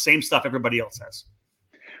I'm on the same stuff everybody else has.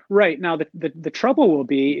 Right. Now the trouble will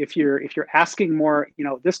be if you're asking more.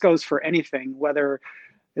 This goes for anything, whether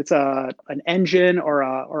it's an engine or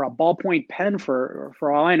a ballpoint pen for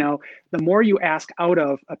all I know. The more you ask out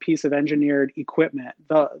of a piece of engineered equipment,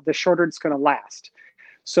 the shorter it's going to last.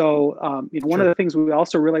 So one of the things we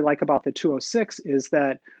also really like about the 206 is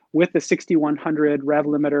that with the 6100 rev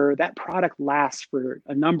limiter, that product lasts for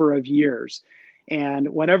a number of years. And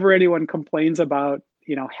whenever anyone complains about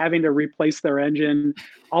having to replace their engine,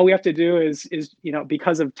 all we have to do is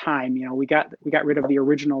because of time, we got rid of the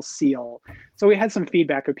original seal. So we had some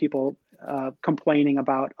feedback of people complaining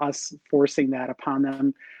about us forcing that upon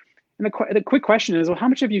them. And the quick question is, well, how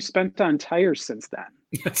much have you spent on tires since then?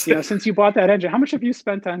 Since you bought that engine, how much have you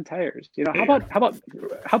spent on tires? How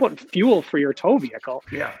about fuel for your tow vehicle?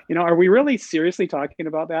 Yeah. Are we really seriously talking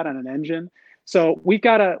about that on an engine? So we've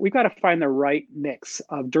got to find the right mix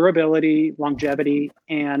of durability, longevity,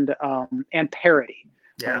 and parity.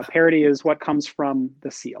 Yeah. Parity is what comes from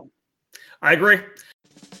the seal. I agree.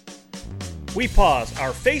 We pause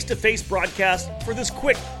our face-to-face broadcast for this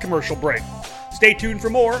quick commercial break. Stay tuned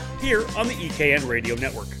for more here on the EKN Radio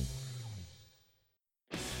Network.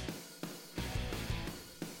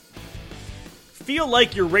 Feel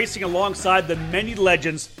like you're racing alongside the many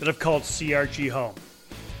legends that have called CRG home.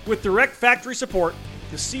 With direct factory support,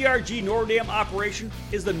 the CRG Nordam operation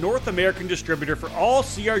is the North American distributor for all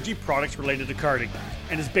CRG products related to karting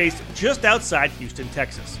and is based just outside Houston,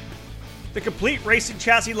 Texas. The complete racing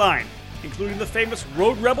chassis line, including the famous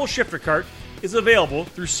Road Rebel shifter cart, is available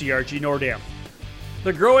through CRG Nordam.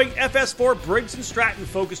 The growing FS4 Briggs & Stratton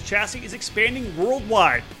focused chassis is expanding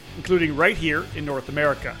worldwide, including right here in North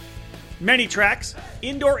America. Many tracks,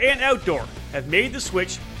 indoor and outdoor, have made the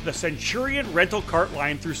switch to the Centurion rental cart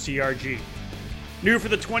line through CRG. New for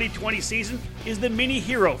the 2020 season is the Mini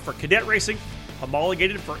Hero for cadet racing,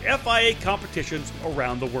 homologated for FIA competitions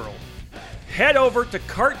around the world. Head over to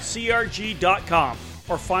kartcrg.com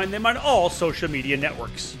or find them on all social media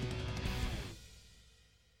networks.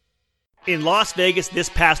 In Las Vegas this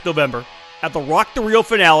past November, at the Rock the Rio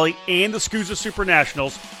finale and the SCUSA Super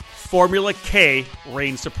Nationals, Formula K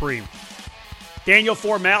reigned supreme. Daniel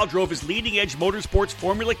Formal drove his leading-edge motorsports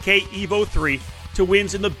Formula K Evo 3 to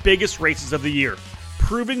wins in the biggest races of the year,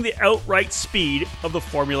 proving the outright speed of the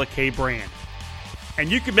Formula K brand. And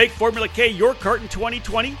you can make Formula K your kart in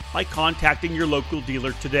 2020 by contacting your local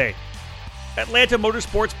dealer today. Atlanta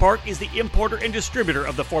Motorsports Park is the importer and distributor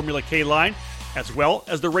of the Formula K line, as well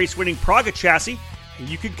as the race-winning Praga chassis, and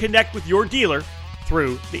you can connect with your dealer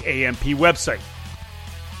through the AMP website.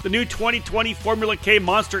 The new 2020 Formula K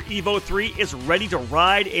Monster Evo 3 is ready to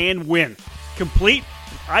ride and win, complete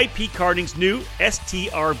with IP Karting's new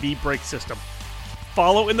STRV brake system.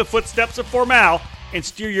 Follow in the footsteps of Formal and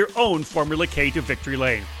steer your own Formula K to victory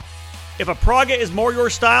lane. If a Praga is more your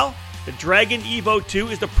style, the Dragon Evo 2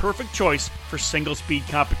 is the perfect choice for single-speed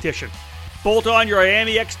competition. Bolt on your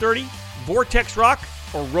Miami X30, Vortex Rock,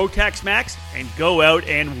 or Rotax Max and go out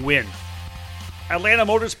and win. Atlanta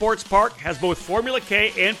Motorsports Park has both Formula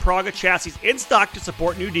K and Praga chassis in stock to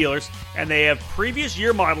support new dealers, and they have previous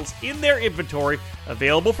year models in their inventory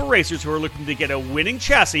available for racers who are looking to get a winning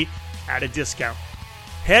chassis at a discount.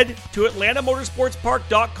 Head to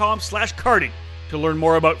atlantamotorsportspark.com/karting to learn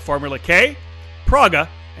more about Formula K, Praga,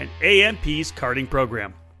 and AMP's karting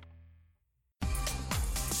program.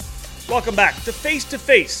 Welcome back to Face to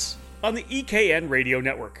Face on the EKN Radio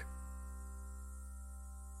Network.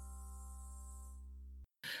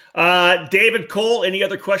 David Cole, any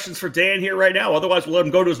other questions for Dan here right now? Otherwise, we'll let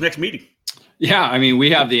him go to his next meeting. Yeah, I mean,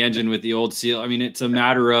 we have the engine with the old seal. I mean, it's a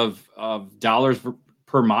matter of dollars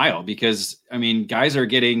per mile because, I mean, guys are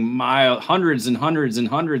getting hundreds and hundreds and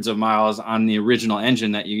hundreds of miles on the original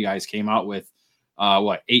engine that you guys came out with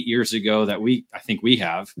 8 years ago that I think we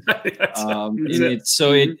have.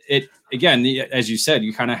 It again, as you said,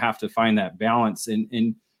 you kind of have to find that balance.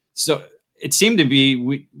 And so it seemed to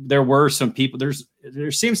be, there were some people,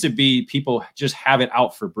 there seems to be people just have it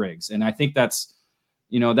out for Briggs. And I think that's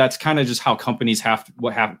kind of just how companies have,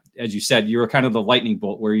 as you said, you're kind of the lightning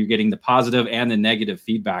bolt where you're getting the positive and the negative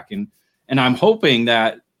feedback. And I'm hoping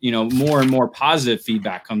that, more and more positive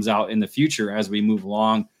feedback comes out in the future as we move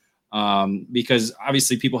along. Because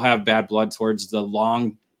obviously people have bad blood towards the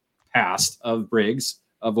long past of Briggs,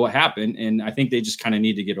 of what happened. And I think they just kind of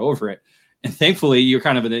need to get over it. And thankfully you're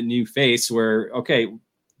kind of in a new face where, okay,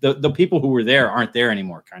 the people who were there aren't there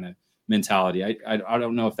anymore kind of mentality. I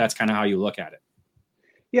don't know if that's kind of how you look at it.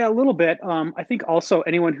 Yeah, a little bit. I think also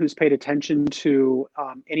anyone who's paid attention to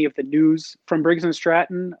any of the news from Briggs &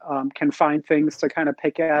 Stratton can find things to kind of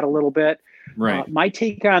pick at a little bit. Right. My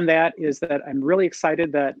take on that is that I'm really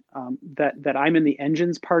excited that that I'm in the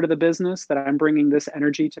engines part of the business, that I'm bringing this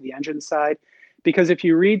energy to the engine side. Because if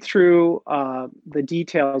you read through the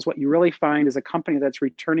details, what you really find is a company that's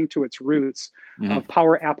returning to its roots of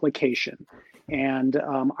power application. And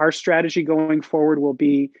our strategy going forward will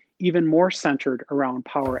be even more centered around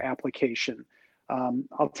power application.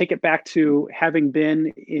 I'll take it back to having been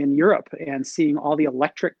in Europe and seeing all the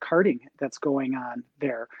electric karting that's going on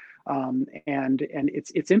there. And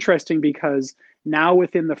it's interesting because now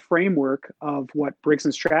within the framework of what Briggs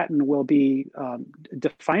 & Stratton will be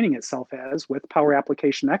defining itself as with power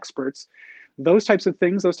application experts, those types of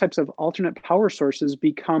things, those types of alternate power sources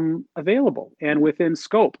become available and within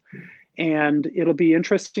scope. And it'll be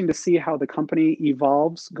interesting to see how the company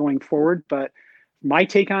evolves going forward. But my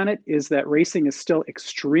take on it is that racing is still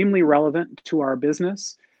extremely relevant to our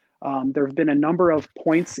business. There have been a number of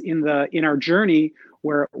points in our journey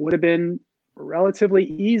where it would have been relatively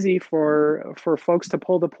easy for folks to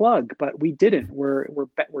pull the plug, but we didn't. We're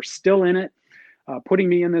still in it. Putting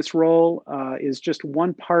me in this role is just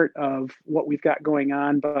one part of what we've got going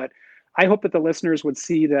on. But I hope that the listeners would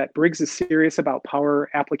see that Briggs is serious about power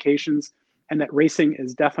applications and that racing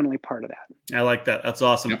is definitely part of that. I like that. That's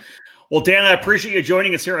awesome. Yep. Well, Dan, I appreciate you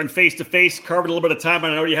joining us here on Face to Face. Carved a little bit of time.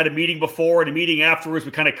 I know you had a meeting before and a meeting afterwards.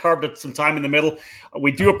 We kind of carved some time in the middle.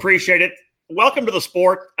 We do appreciate it. Welcome to the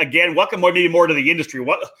sport. Again, welcome maybe more to the industry.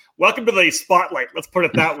 Welcome to the spotlight. Let's put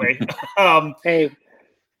it that way. Hey,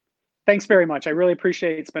 thanks very much. I really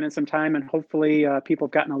appreciate spending some time, and hopefully people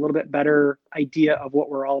have gotten a little bit better idea of what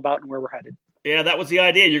we're all about and where we're headed. Yeah, that was the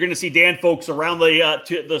idea. You're going to see Dan folks around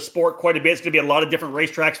the sport quite a bit. It's going to be a lot of different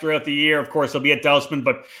racetracks throughout the year. Of course, he'll be at Dousman,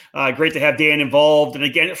 but great to have Dan involved. And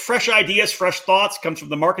again, fresh ideas, fresh thoughts comes from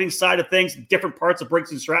the marketing side of things, different parts of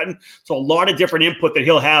Briggs & Stratton. So a lot of different input that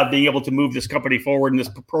he'll have being able to move this company forward and this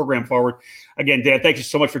program forward. Again, Dan, thank you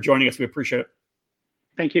so much for joining us. We appreciate it.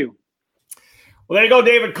 Thank you. Well, there you go,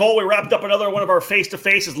 David Cole. We wrapped up another one of our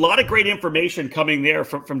face-to-faces. A lot of great information coming there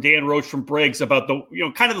from Dan Roche from Briggs about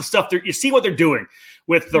the kind of the stuff you see what they're doing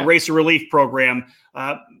with the Racer Relief program,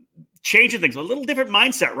 changing things, a little different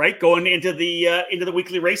mindset, right? Going into the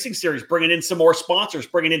weekly racing series, bringing in some more sponsors,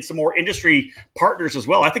 bringing in some more industry partners as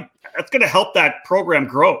well. I think that's going to help that program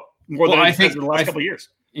grow more than it has in the last couple of years.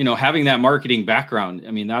 Having that marketing background,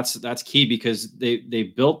 I mean, that's key because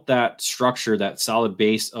they built that structure, that solid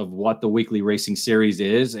base of what the weekly racing series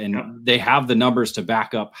is. And they have the numbers to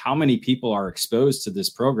back up how many people are exposed to this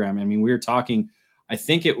program. I mean, we were talking, I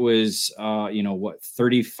think it was,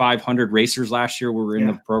 3,500 racers last year were in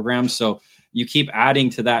the program. So you keep adding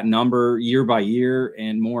to that number year by year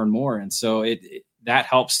and more. And so that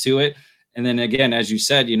helps to it. And then again, as you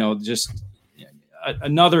said, just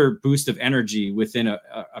another boost of energy within a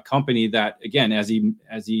company that, again, as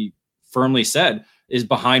he firmly said, is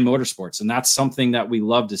behind motorsports. And that's something that we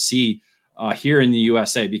love to see here in the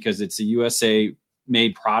USA, because it's a USA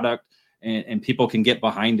made product and people can get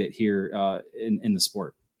behind it here in the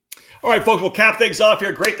sport. All right, folks, we'll cap things off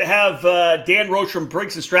here. Great to have Dan Roche from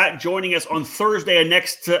Briggs & Stratton joining us on Thursday, a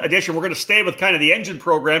next edition. We're going to stay with kind of the engine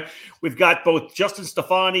program. We've got both Justin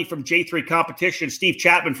Stefani from J3 Competition, Steve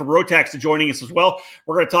Chapman from Rotax joining us as well.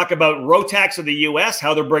 We're going to talk about Rotax in the U.S.,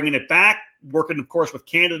 how they're bringing it back, working, of course, with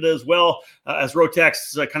Canada as well, as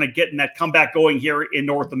Rotax is kind of getting that comeback going here in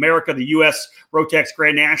North America. The U.S. Rotax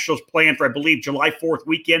Grand Nationals planned for, I believe, July 4th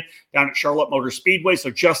weekend down at Charlotte Motor Speedway. So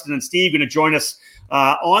Justin and Steve going to join us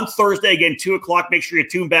on Thursday, again, 2 o'clock. Make sure you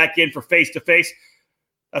tune back in for Face to Face.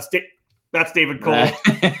 That's David Cole.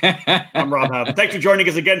 I'm Rob Howden. Thanks for joining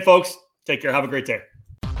us again, folks. Take care. Have a great day.